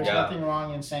it. There's Yeah. nothing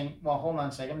wrong in saying, well, hold on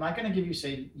a second. I'm not going to give you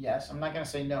say yes. I'm not going to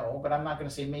say no, but I'm not going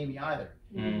to say maybe either.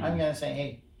 Mm. I'm going to say,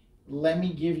 hey, let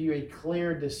me give you a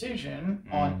clear decision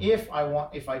on if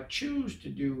I choose to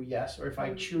do yes or if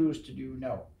I choose to do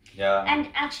no. Yeah. And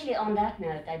actually, on that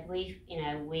note, like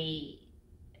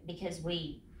because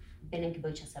we've been in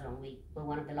kombucha so long, we're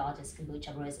one of the largest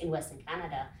kombucha brewers in Western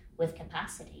Canada with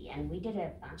capacity, and we did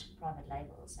a bunch of private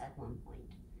labels at one point.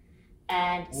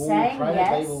 And saying private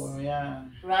yes, label, yeah.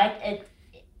 right?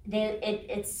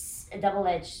 It's a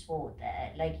double-edged sword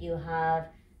there. Like you have,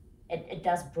 it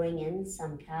does bring in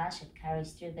some cash, it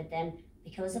carries through, but then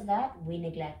because of that, we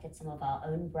neglected some of our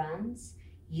own brands.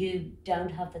 You don't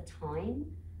have the time.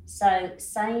 So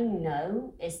saying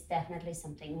no is definitely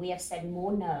something. We have said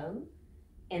more no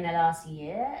in the last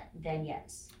year than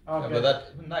yes. Okay. Yeah,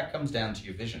 but that comes down to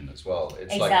your vision as well.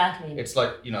 It's Exactly. It's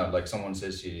like, like someone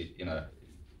says to you,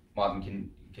 Martin,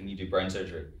 can you do brain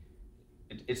surgery?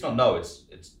 It's not no, it's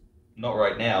not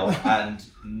right now, and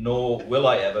nor will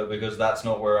I ever, because that's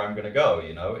not where I'm going to go.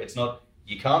 It's not,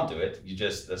 you can't do it.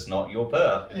 That's not your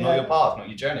path. It's not your path, not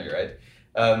your journey, right?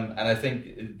 And I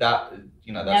think that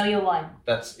that's know your why.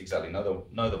 That's exactly know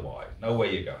the why, know where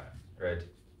you're going, right?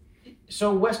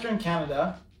 So Western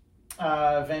Canada,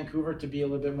 Vancouver to be a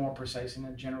little bit more precise, in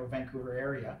the general Vancouver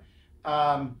area.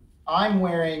 I'm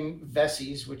wearing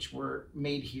Vessies, which were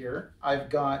made here. I've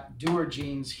got Doer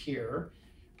jeans here.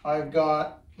 I've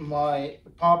got my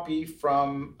Poppy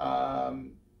from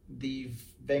the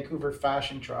Vancouver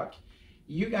Fashion Truck.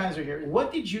 You guys are here.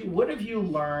 What have you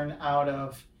learned out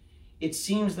of? It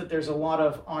seems that there's a lot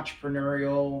of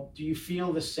entrepreneurial. Do you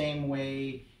feel the same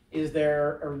way? Is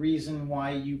there a reason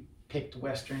why you picked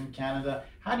Western Canada?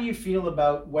 How do you feel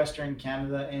about Western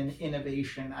Canada and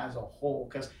innovation as a whole?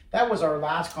 Because that was our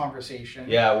last conversation.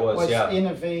 Yeah, it was. Yeah,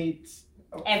 innovate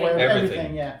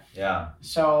Everything. Yeah. Yeah.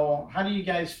 So how do you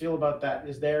guys feel about that?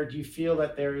 Do you feel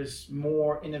that there is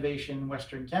more innovation in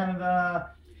Western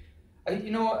Canada? I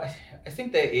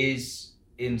think there is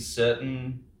in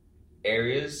certain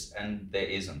areas, and there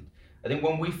isn't. I think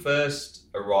when we first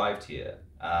arrived here,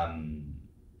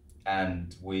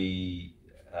 and we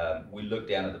looked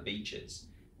down at the beaches,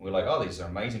 we were like, oh, these are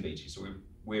amazing beaches. So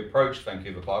we approached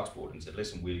Vancouver Parks Board and said,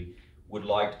 listen, we would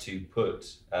like to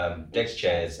put deck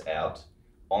chairs out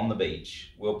on the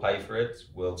beach. We'll pay for it,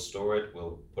 we'll store it,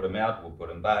 we'll put them out, we'll put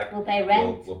them back. We'll pay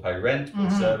rent. We'll pay rent, we'll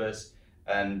service.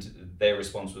 And their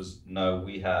response was, no,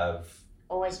 we have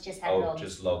always just have logs.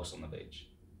 Just logs on the beach.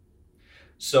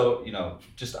 So,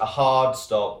 just a hard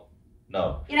stop,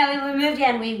 no. We moved here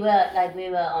and we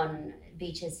were on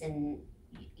beaches in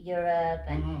Europe,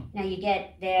 and you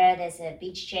get there's a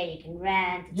beach chair you can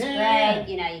rent. It's great.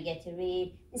 You get to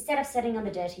read instead of sitting on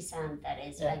the dirty sand that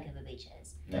is Vancouver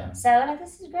beaches. Yeah. So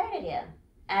this is a great idea,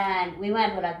 and we're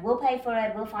like, we'll pay for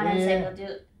it, we'll finance it, we'll do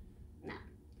it. No.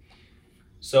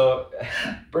 So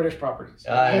British properties.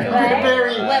 I know.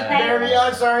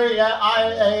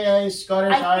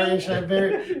 Scottish, Irish,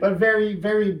 very,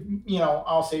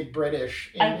 I'll say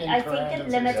British. I think the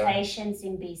limitations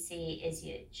in BC is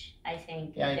huge. I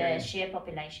think the sheer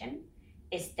population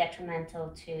is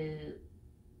detrimental to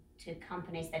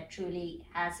companies that truly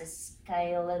has a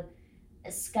scale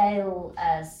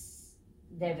as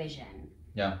their vision.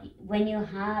 Yeah. When you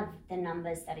have the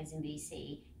numbers that is in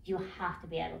BC, you have to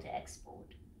be able to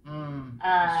export.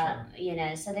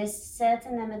 Sure. So there's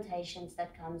certain limitations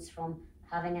that comes from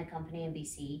having a company in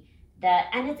BC.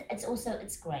 And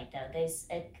it's great though. There's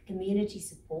a community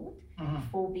support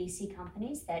for BC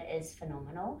companies that is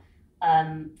phenomenal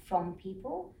from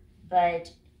people.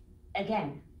 But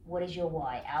again, what is your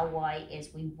why? Our why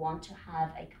is we want to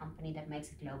have a company that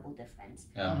makes a global difference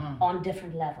on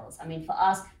different levels. I mean, for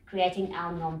us, creating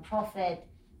our non-profit,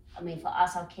 for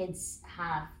us, our kids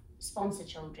have sponsor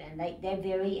children. They're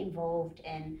very involved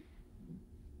in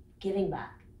giving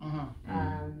back.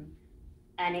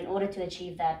 And in order to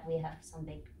achieve that, we have some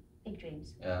big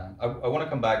dreams. Yeah, I want to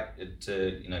come back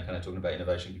to kind of talking about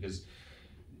innovation, because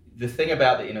the thing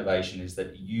about the innovation is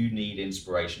that you need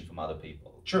inspiration from other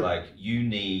people. Sure. Like you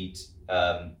need,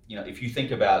 if you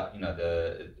think about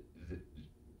the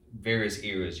various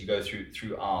eras, you go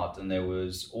through art, and there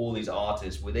was all these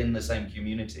artists within the same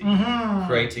community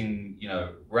creating,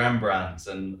 Rembrandts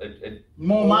and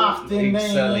Montmartre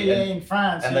in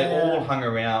France, and they all hung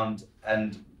around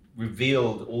and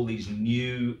revealed all these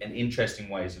new and interesting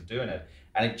ways of doing it,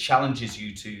 and it challenges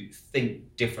you to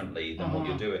think differently than what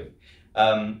you're doing.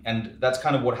 And that's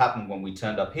kind of what happened when we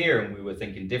turned up here and we were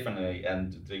thinking differently,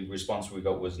 and the response we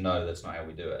got was, no, that's not how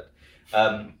we do it.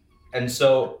 And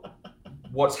so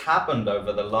what's happened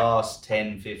over the last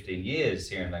 10, 15 years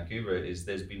here in Vancouver is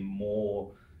there's been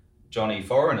more Johnny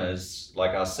foreigners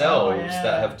like ourselves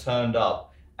that have turned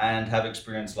up and have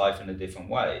experienced life in a different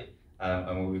way.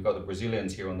 And we've got the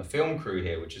Brazilians here on the film crew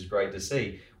here, which is great to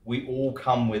see. We all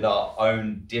come with our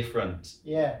own different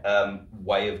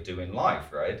way of doing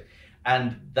life, right?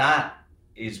 And that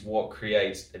is what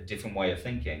creates a different way of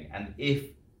thinking. And if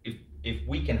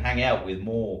we can hang out with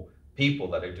more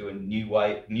people that are doing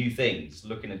new things,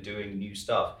 looking at doing new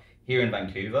stuff here in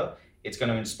Vancouver, it's going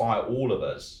to inspire all of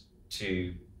us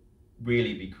to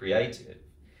really be creative.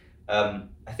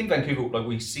 I think Vancouver, like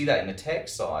we see that in the tech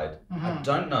side. I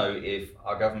don't know if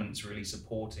our government's really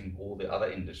supporting all the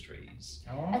other industries.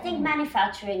 I think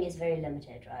manufacturing is very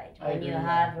limited, right? When you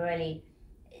have really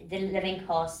the living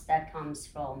cost that comes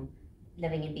from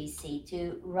living in BC,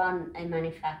 to run a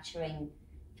manufacturing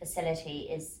facility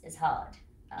is hard.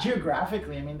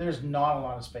 Geographically, I mean, there's not a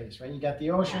lot of space, right? You got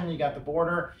the ocean, you got the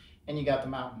border, and you got the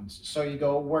mountains. So you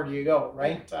go, where do you go,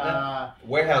 right?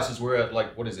 Warehouses, we're at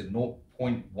like, what is it,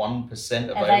 0.1%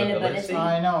 availability?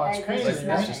 I know, it's crazy.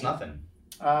 It's just nothing.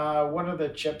 What are the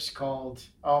chips called?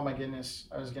 Oh my goodness,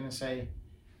 I was going to say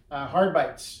hard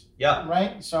bites. Yeah.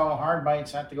 Right? So hard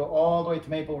bites have to go all the way to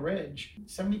Maple Ridge.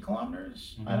 70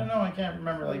 kilometers? I don't know, I can't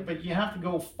remember. But you have to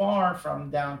go far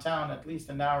from downtown, at least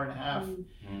an hour and a half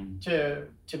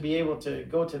to be able to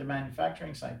go to the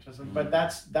manufacturing site. But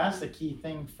that's the key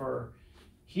thing for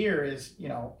here is,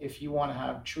 if you want to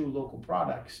have true local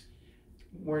products,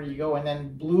 where do you go? And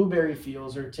then blueberry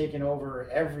fields are taking over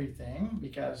everything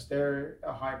because they're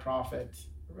a high profit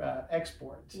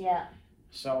export. Yeah.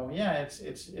 So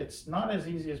it's not as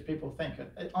easy as people think.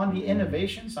 On the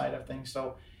innovation side of things,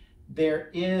 so there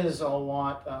is a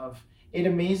lot of, it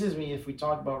amazes me if we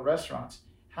talk about restaurants,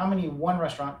 how many one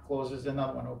restaurant closes,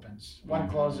 another one opens. One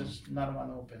closes, another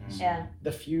one opens. Yeah.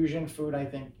 The fusion food, I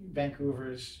think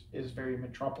Vancouver is very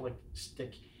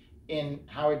metropolistic in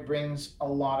how it brings a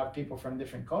lot of people from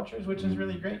different cultures, which is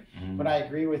really great. But I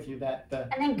agree with you that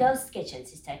and then Ghost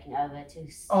Kitchens is taking over too.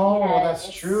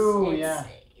 That's true.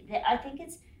 I think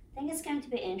it's going to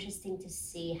be interesting to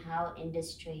see how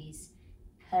industries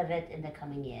pivot in the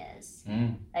coming years.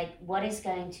 Like what is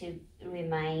going to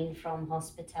remain from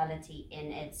hospitality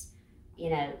in its,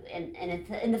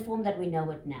 in the form that we know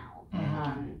it now.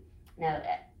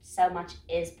 So much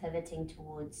is pivoting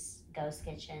towards ghost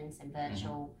kitchens and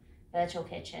virtual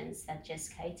kitchens that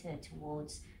just cater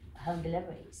towards home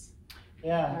deliveries.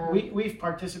 Yeah, we've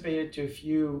participated to a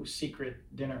few secret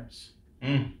dinners.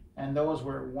 And those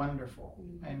were wonderful.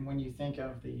 And when you think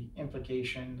of the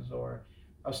implications or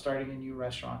of starting a new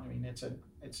restaurant, I mean, it's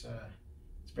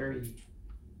very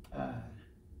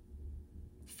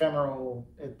ephemeral.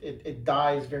 It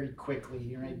dies very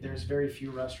quickly, right? There's very few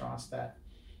restaurants that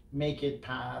make it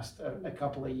past a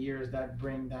couple of years that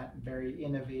bring that very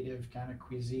innovative kind of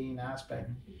cuisine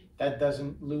aspect that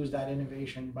doesn't lose that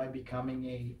innovation by becoming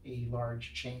a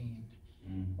large chain.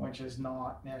 Which is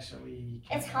not necessarily.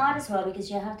 It's hard as well because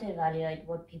you have to evaluate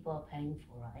what people are paying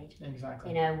for, right?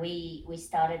 Exactly. We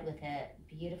started with a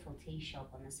beautiful tea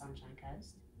shop on the Sunshine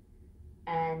Coast,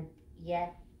 and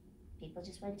yet people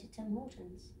just went to Tim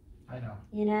Hortons. I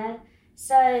know.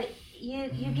 So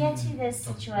you get to this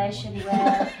situation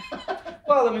where.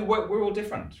 Well, I mean, we're all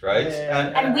different, right?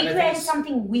 And we created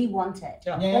something we wanted.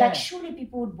 Yeah. We're like, surely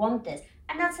people would want this.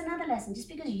 And that's another lesson. Just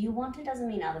because you want it doesn't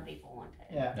mean other people want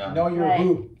it. Yeah. Know your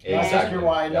who. Exactly. Not your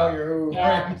why, know your who.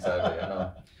 Yeah. Exactly.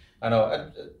 I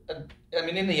know. I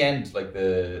mean, in the end, like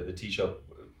the tea shop,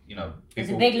 it's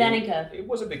a big learning curve. It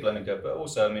was a big learning curve, but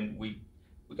also, I mean, we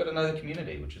got to know the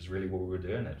community, which is really what we were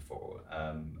doing it for.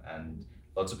 And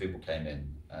lots of people came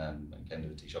in and came to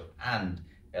the tea shop, and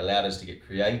it allowed us to get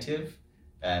creative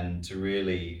and to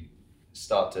really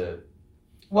start to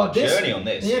journey on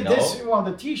this.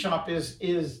 The tea shop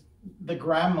is the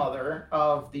grandmother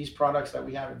of these products that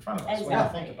we have in front of us.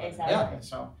 Exactly. When you think about it. Yeah.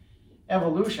 So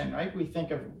evolution, right? We think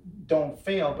of don't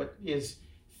fail, but is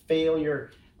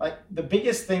failure. Like the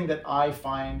biggest thing that I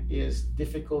find is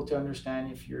difficult to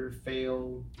understand if your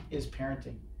fail is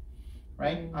parenting,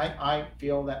 right? I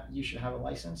feel that you should have a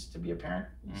license to be a parent.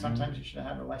 Sometimes you should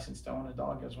have a license to own a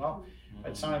dog as well.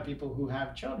 But some of the people who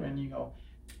have children,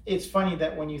 it's funny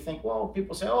that when you think, well,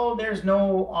 people say, oh, there's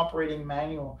no operating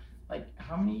manual. Like,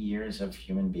 how many years have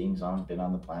human beings been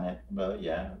on the planet? Well,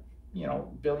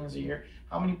 billions a year.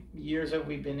 How many years have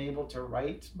we been able to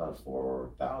write? About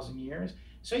 4,000 years.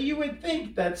 So you would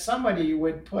think that somebody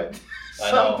would put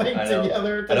something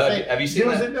together to say, have you seen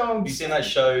that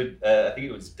show? I think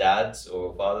it was Dads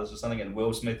or Fathers or something, and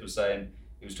Will Smith was saying,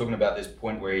 he was talking about this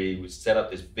point where he was set up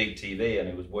this big TV and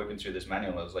he was working through this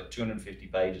manual. It was like 250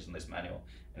 pages in this manual,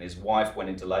 and his wife went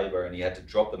into labor and he had to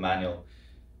drop the manual.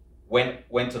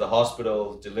 Went to the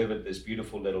hospital, delivered this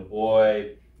beautiful little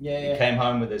boy. He came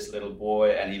home with this little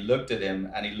boy, and he looked at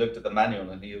him, and he looked at the manual,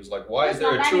 and he was like, "Why is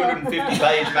there a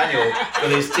 250-page manual for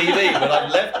this TV? But I've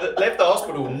left the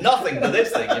hospital with nothing for this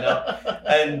thing, you know."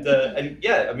 And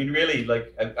yeah, I mean, really,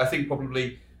 like I think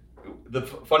probably the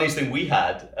funniest thing we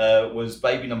had was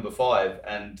baby number 5,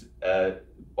 and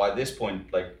by this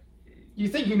point, like, you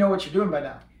think you know what you're doing by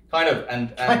now. Kind of, and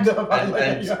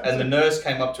the nurse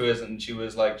came up to us, and she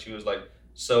was like,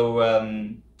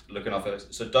 so. Looking off us,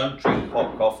 so don't drink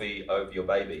hot coffee over your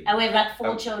baby. And we've got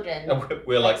 4 children.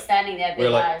 We're like standing there, we're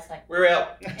like, we're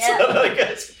out. Yeah. So like,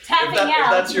 if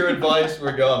that's your advice,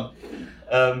 we're gone.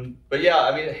 But yeah,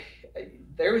 I mean,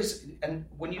 there is, and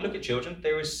when you look at children,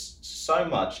 there is so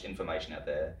much information out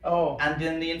there. Oh. And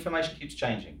then the information keeps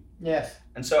changing. Yes.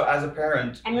 And so as a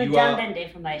parent, and redundant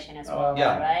information as well,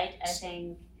 right? I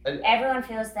think everyone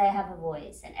feels they have a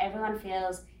voice, and everyone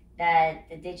feels that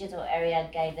the digital area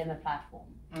gave them a platform.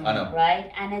 I know.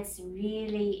 Right? And it's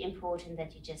really important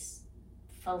that you just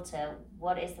filter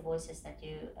what is the voices that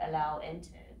you allow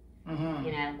into. Mm-hmm.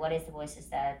 You know, what is the voices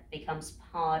that becomes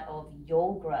part of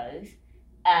your growth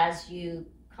as you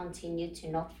continue to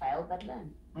not fail but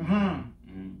learn.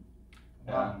 Mm-hmm.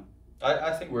 Wow.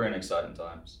 I think we're in exciting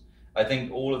times. I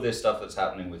think all of this stuff that's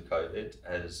happening with COVID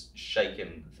has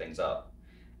shaken things up,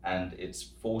 and it's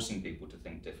forcing people to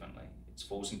think differently. It's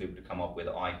forcing people to come up with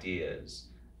ideas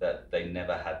that they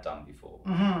never had done before.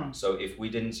 Mm-hmm. So if we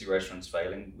didn't see restaurants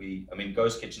failing,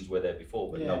 ghost kitchens were there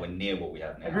before, but nowhere near what we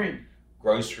have now. Agreed.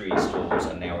 Grocery stores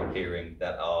are now appearing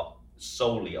that are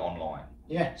solely online.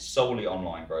 Yeah. Solely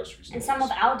online grocery stores. And some of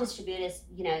our distributors,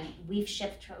 you know, you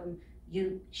ship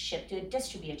to a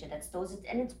distributor that stores it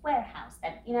in its warehouse.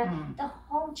 That, you know, the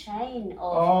whole chain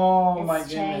of my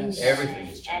goodness. Everything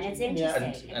is changing. And it's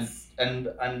interesting.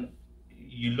 And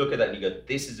you look at that and you go,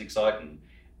 this is exciting,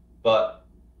 but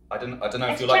I don't know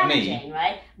if it's you're like me.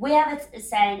 Right? We have a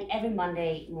saying every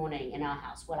Monday morning in our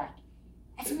house. We're like,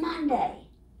 it's Monday.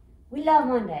 We love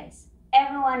Mondays.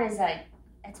 Everyone is like,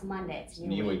 it's Monday. It's a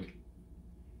new week.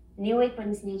 New week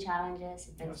brings new challenges.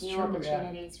 It brings new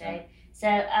opportunities, right?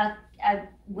 So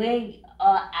we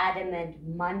are adamant.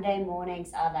 Monday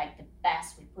mornings are like the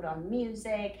best. We put on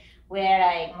music. We're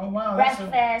like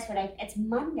breakfast. We're like, it's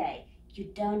Monday.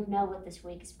 You don't know what this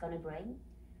week is going to bring.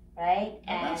 Right?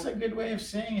 And that's a good way of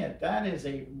saying it. That is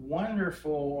a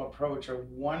wonderful approach, a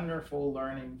wonderful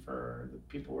learning for the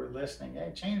people who are listening.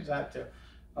 Hey, change that to,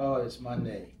 it's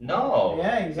Monday. No.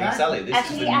 Yeah, exactly.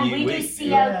 This is a new week.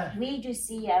 We do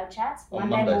CEO chats on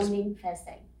Monday morning first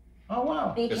thing. Oh,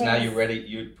 wow. Because now you're ready,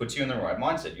 it puts you in the right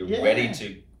mindset. You're ready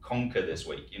to conquer this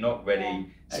week. You're not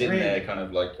ready sitting there kind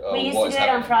of like, we used to do it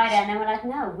on Friday, and then we're like,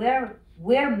 no,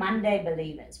 we're Monday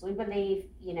believers. We believe,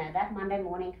 you know, that Monday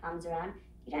morning comes around.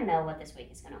 You don't know what this week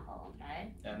is going to hold,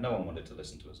 right? Yeah, no one wanted to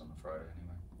listen to us on a Friday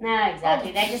anyway. No,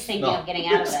 exactly. They're just thinking of getting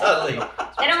out of it. Exactly.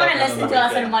 They don't want to listen to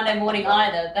us on a Monday morning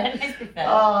either, but let's be fair.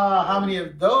 How many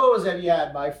of those have you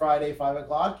had by Friday, 5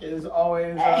 o'clock is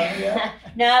always,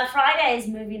 No, Friday is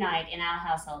movie night in our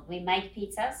household. We make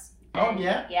pizzas.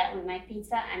 Yeah, we make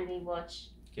pizza and we watch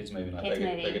kids movie night.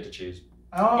 They get to choose.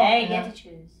 They get to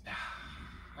choose.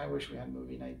 I wish we had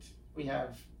movie night. We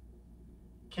have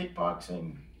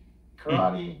kickboxing,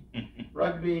 karate,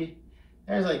 rugby.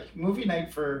 There's like movie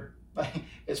night for, like,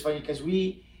 it's funny because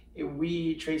we,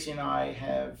 Tracy and I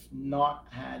have not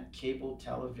had cable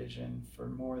television for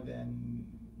more than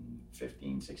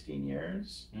 15, 16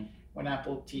 years. When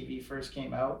Apple TV first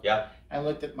came out. Yeah. I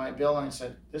looked at my bill and I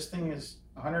said, this thing is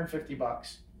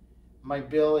 $150. My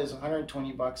bill is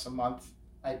 $120 a month.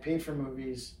 I pay for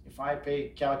movies. If I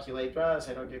calculate, I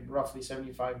said, okay, roughly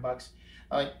 $75. I'm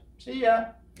like, see ya.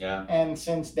 Yeah. And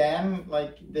since then,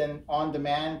 then on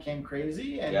demand came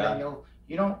crazy, and then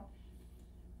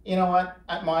you know what?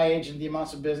 At my age and the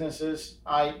amounts of businesses,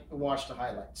 I watch the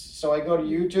highlights. So I go to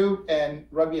YouTube and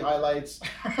rugby highlights.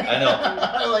 I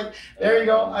know. Like, there you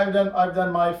go. I've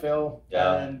done my fill.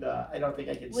 Yeah. And I don't think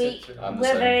I could sit through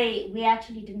it. We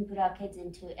actually didn't put our kids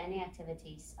into any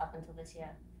activities up until this year.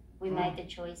 We made the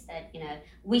choice that,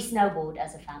 we snowboard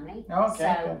as a family.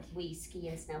 So we ski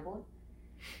and snowboard.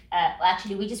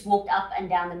 Actually, we just walked up and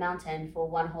down the mountain for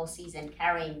one whole season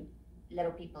carrying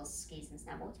little people's skis and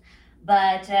snowboards.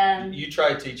 But you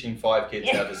tried teaching 5 kids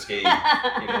how to ski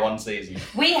in one season.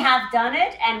 We have done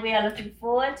it, and we are looking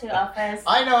forward to our first.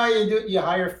 I know how you do it. You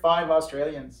hire 5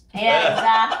 Australians. Yeah,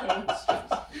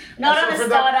 exactly. Not on a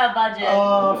startup budget.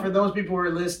 For those people who are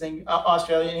listening,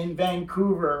 Australia, in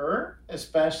Vancouver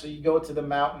especially, you go to the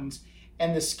mountains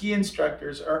and the ski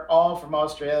instructors are all from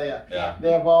Australia. Yeah.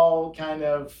 They have all kind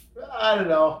of, I don't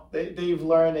know, they've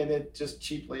learned, and it's just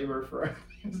cheap labor for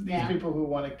these people who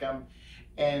want to come.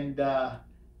 And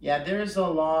there's a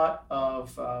lot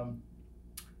of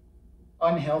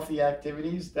unhealthy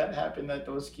activities that happen at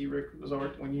those ski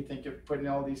resorts when you think of putting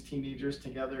all these teenagers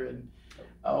together. And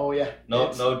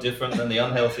no different than the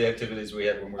unhealthy activities we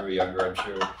had when we were younger, I'm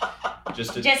sure.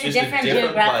 Just a different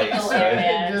geographical place,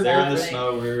 area. Right? They're in the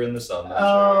snow, we were in the sun.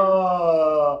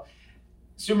 Oh,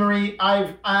 Sue Marie,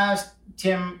 I've asked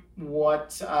Tim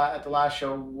what at the last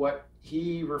show what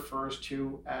he refers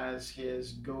to as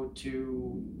his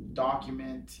go-to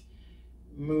document,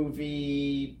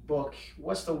 movie, book.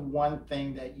 What's the one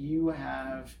thing that you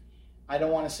have? I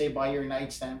don't want to say by your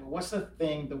nightstand, but what's the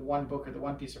one book or the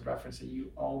one piece of reference that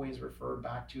you always refer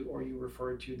back to, or you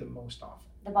refer to the most often?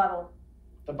 The Bible.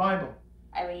 The Bible.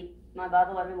 I read my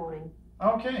Bible every morning.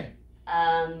 Okay.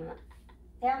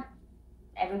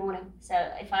 Every morning. So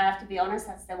if I have to be honest,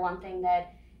 that's the one thing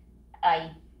that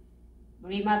I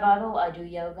read my Bible, I do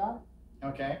yoga.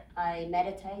 Okay. I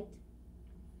meditate,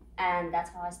 and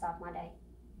that's how I start my day.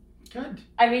 Good.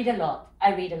 I read a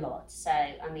lot. So,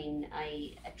 I mean,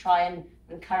 I try and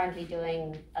I'm currently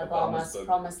doing Obama's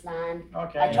Promised Land.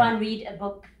 Okay. I try and read a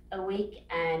book a week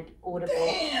and Audible.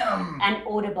 Damn. And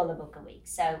Audible a book a week.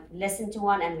 So listen to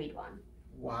one and read one.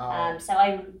 Wow. So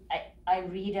I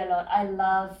read a lot. I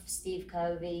love Steve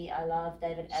Covey. I love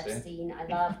David Epstein. I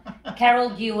love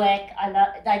Carol Dweck.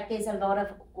 There's a lot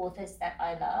of authors that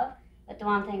I love. But the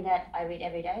one thing that I read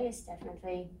every day is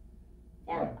definitely,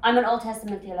 I'm an Old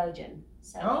Testament theologian.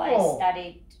 So I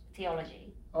studied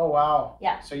theology. Oh, wow.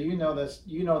 Yeah. So you know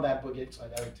that book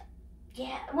inside out.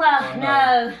 Yeah.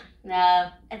 Well, no.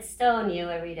 It's still new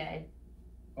every day.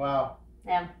 Wow.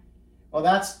 Yeah. Well,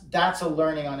 that's a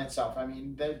learning on itself. I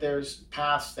mean, there's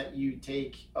paths that you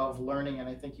take of learning, and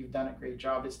I think you've done a great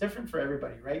job. It's different for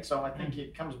everybody, right? So I think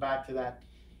it comes back to that.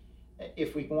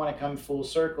 If we want to come full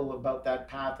circle about that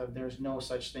path of there's no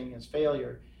such thing as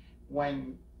failure,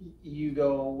 when you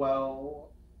go, well,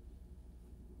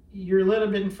 you're a little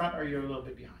bit in front or you're a little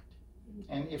bit behind.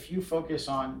 And if you focus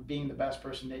on being the best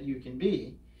person that you can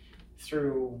be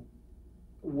through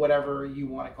whatever you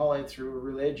want to call it, through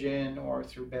religion or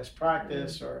through best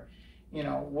practice or,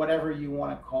 whatever you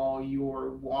want to call your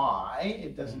why,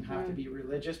 it doesn't have to be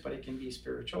religious, but it can be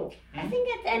spiritual. I think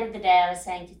at the end of the day, I was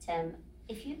saying to Tim,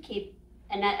 if you keep,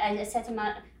 and I said to him,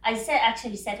 I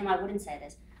wouldn't say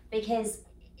this, because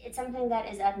it's something that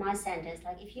is at my center. It's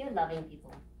like, if you're loving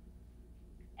people,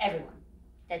 everyone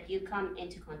that you come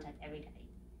into contact every day,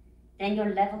 then your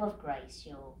level of grace,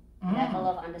 your level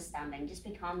of understanding just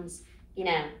becomes,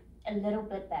 a little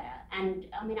bit better. And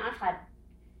I mean, I've had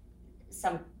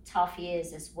some tough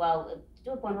years as well,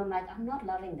 to a point where I'm like, I'm not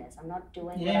loving this. I'm not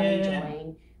doing what I'm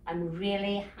enjoying. I'm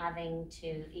really having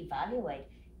to evaluate,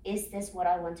 is this what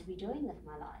I want to be doing with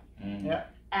my life? Yeah.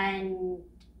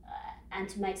 And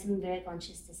to make some very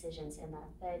conscious decisions in that.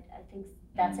 But I think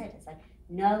that's it. It's like,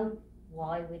 know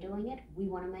why we're doing it. We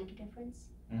want to make a difference.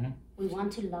 Mm-hmm. We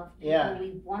want to love people. Yeah.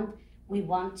 We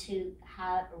want to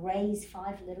raise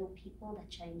 5 little people that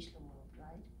change the world,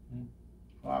 right?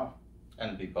 Wow.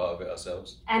 And be part of it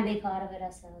ourselves.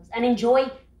 And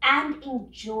enjoy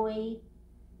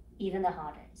even the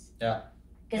hard days. Yeah.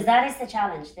 Because that is the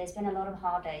challenge. There's been a lot of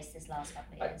hard days this last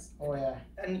couple of years. Oh yeah.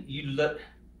 And you learn.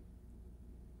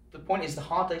 The point is, the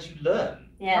hard days you learn.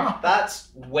 Yeah.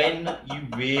 That's when you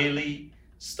really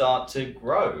start to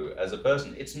grow as a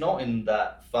person. It's not in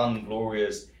that fun,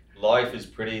 glorious, life is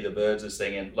pretty, the birds are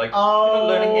singing. Like, you're not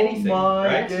learning anything,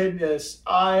 right? My goodness.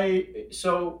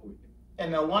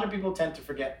 And a lot of people tend to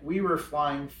forget, we were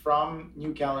flying from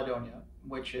New Caledonia,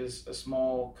 which is a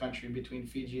small country between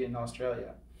Fiji and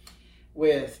Australia,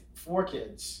 with 4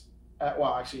 kids.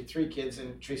 3 kids,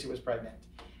 and Tracy was pregnant.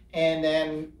 And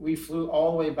then we flew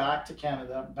all the way back to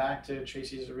Canada, back to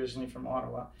Tracy's originally from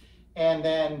Ottawa. And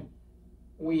then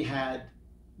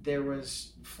there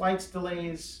was flights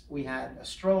delays, we had a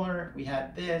stroller, we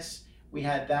had this, we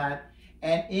had that.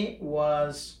 And it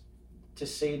was, to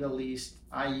say the least,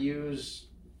 I use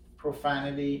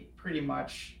profanity pretty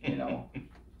much,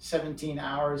 17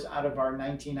 hours out of our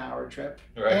 19-hour trip.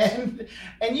 Right.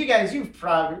 And you guys, you've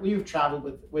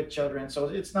traveled with children, so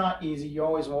it's not easy. You're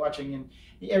always watching and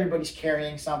everybody's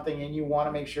carrying something and you want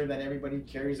to make sure that everybody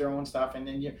carries their own stuff. And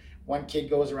then one kid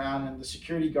goes around and the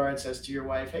security guard says to your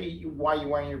wife, hey, why are you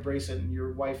wearing your bracelet? And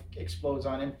your wife explodes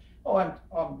on him. Oh,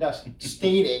 I'm just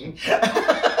stating.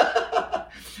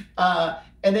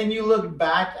 And then you look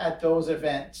back at those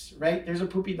events, right? There's a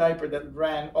poopy diaper that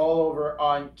ran all over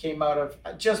came out of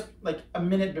just like a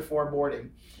minute before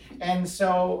boarding. And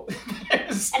so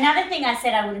there's... Another thing I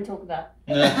said I wouldn't talk about.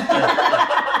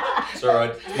 It's all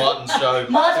right. It's Martin's show.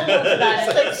 Martin talks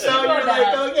about it. So you're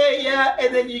like, okay, yeah.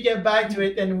 And then you get back to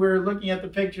it, and we're looking at the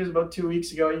pictures about 2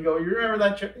 weeks ago. And you go, you remember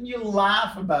that trip? And you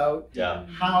laugh about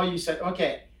how you said,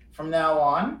 okay, from now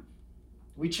on,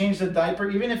 we change the diaper.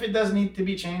 Even if it doesn't need to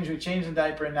be changed, we change the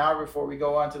diaper an hour before we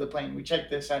go onto the plane. We check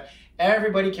this out.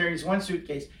 Everybody carries one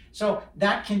suitcase. So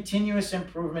that continuous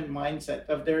improvement mindset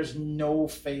of there's no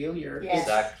failure. Yes.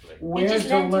 Exactly. You just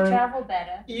learn to travel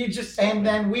better. And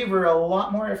then we were a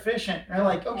lot more efficient. We're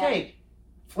like, okay,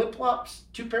 flip-flops,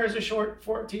 2 pairs of short,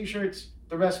 4 t-shirts,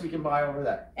 the rest we can buy over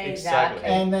there. Exactly.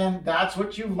 And then that's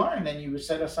what you learned, and you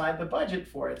set aside the budget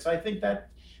for it. So I think that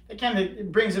kind of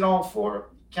it brings it all for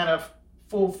kind of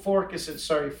full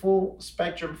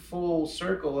spectrum, full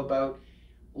circle about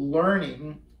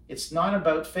learning. It's not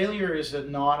about failure. Is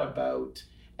not about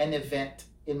an event,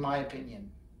 in my opinion.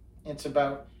 It's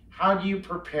about how do you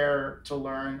prepare to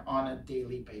learn on a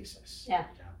daily basis. Yeah.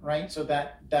 Right. So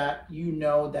that you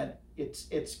know that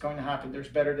it's going to happen. There's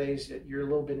better days that you're a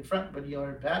little bit in front, but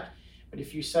you're back. But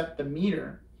if you set the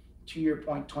meter, to your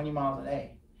point, 20 miles a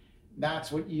day,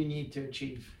 that's what you need to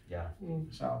achieve. Yeah.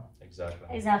 So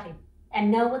exactly. And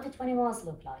know what the 20 miles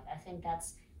look like. I think that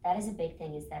is a big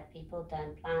thing, is that people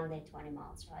don't plan their 20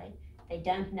 miles, right? They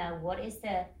don't know what is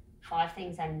the 5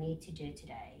 things I need to do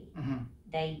today. Mm-hmm.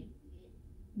 They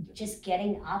just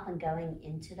getting up and going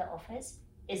into the office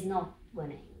is not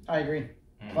winning. I agree.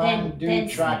 Plan,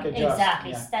 track, adjust.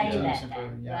 Exactly. Yeah. Stay there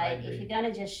then, right? If you're going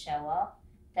to just show up,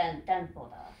 then don't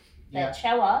bother. But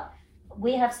show up.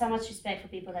 We have so much respect for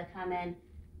people that come in,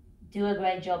 do a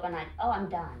great job, and like, oh, I'm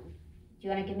done. Do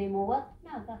you want to give me more work?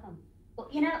 No, go home. Well,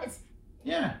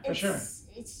 for sure.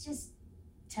 It's just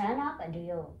turn up and do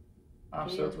your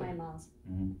 20 miles.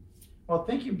 Mm-hmm. Well,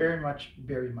 thank you very much.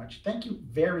 Thank you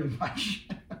very much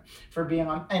for being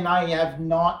on. And I have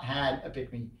not had a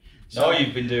pick-me. So, no,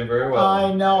 you've been doing very well.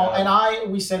 I know. Yeah.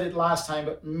 And we said it last time,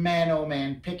 but man, oh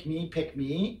man, pick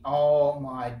me. Oh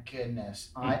my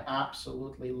goodness. I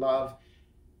absolutely love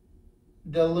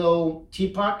the little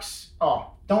teapucks.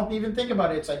 Oh, don't even think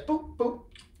about it. It's like boop, boop.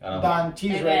 Done.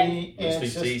 Tea's ready.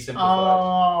 It's just, at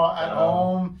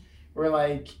home. We're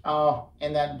like,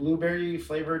 and that blueberry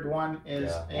flavored one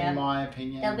is, in my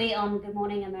opinion. They'll be on Good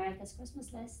Morning America's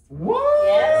Christmas list.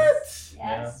 What?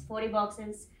 Yes. 40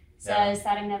 boxes. So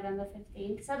starting November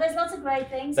 15th. So there's lots of great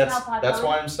things in our pipeline. That's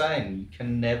why I'm saying you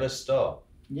can never stop.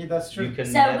 Yeah, that's true. You can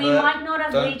we might not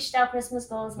have reached our Christmas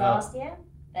goals last year,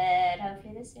 but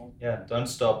hopefully this year. Yeah, don't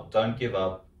stop, don't give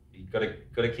up. You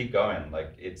gotta keep going.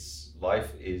 Like it's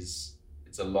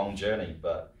a long journey,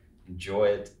 but enjoy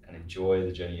it and enjoy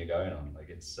the journey you're going on. Like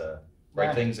it's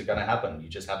great things are gonna happen. You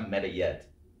just haven't met it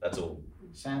yet. That's all.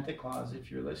 Santa Claus, if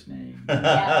you're listening.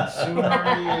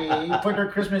 Yeah. Put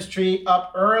her Christmas tree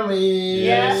up early.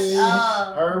 Yes.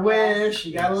 Her wish.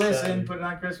 You gotta listen. Put it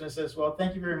on Christmas as well.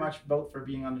 Thank you very much both for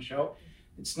being on the show.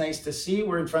 It's nice to see.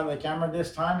 We're in front of the camera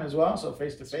this time as well, so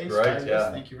face to face. Right.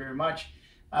 Yeah. Thank you very much.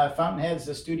 Fountainhead's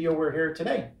the studio we're here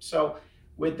today. So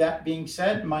with that being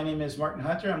said, my name is Martin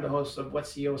Hunter. I'm the host of What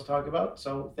CEOs Talk About.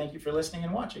 So thank you for listening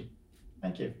and watching.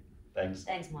 Thank you. Thanks.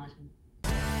 Thanks, Martin.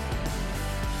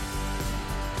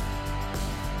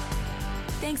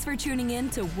 Thanks for tuning in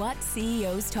to What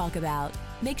CEOs Talk About.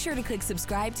 Make sure to click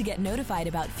subscribe to get notified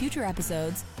about future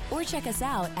episodes, or check us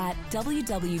out at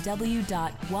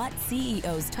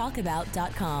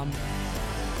www.whatceostalkabout.com.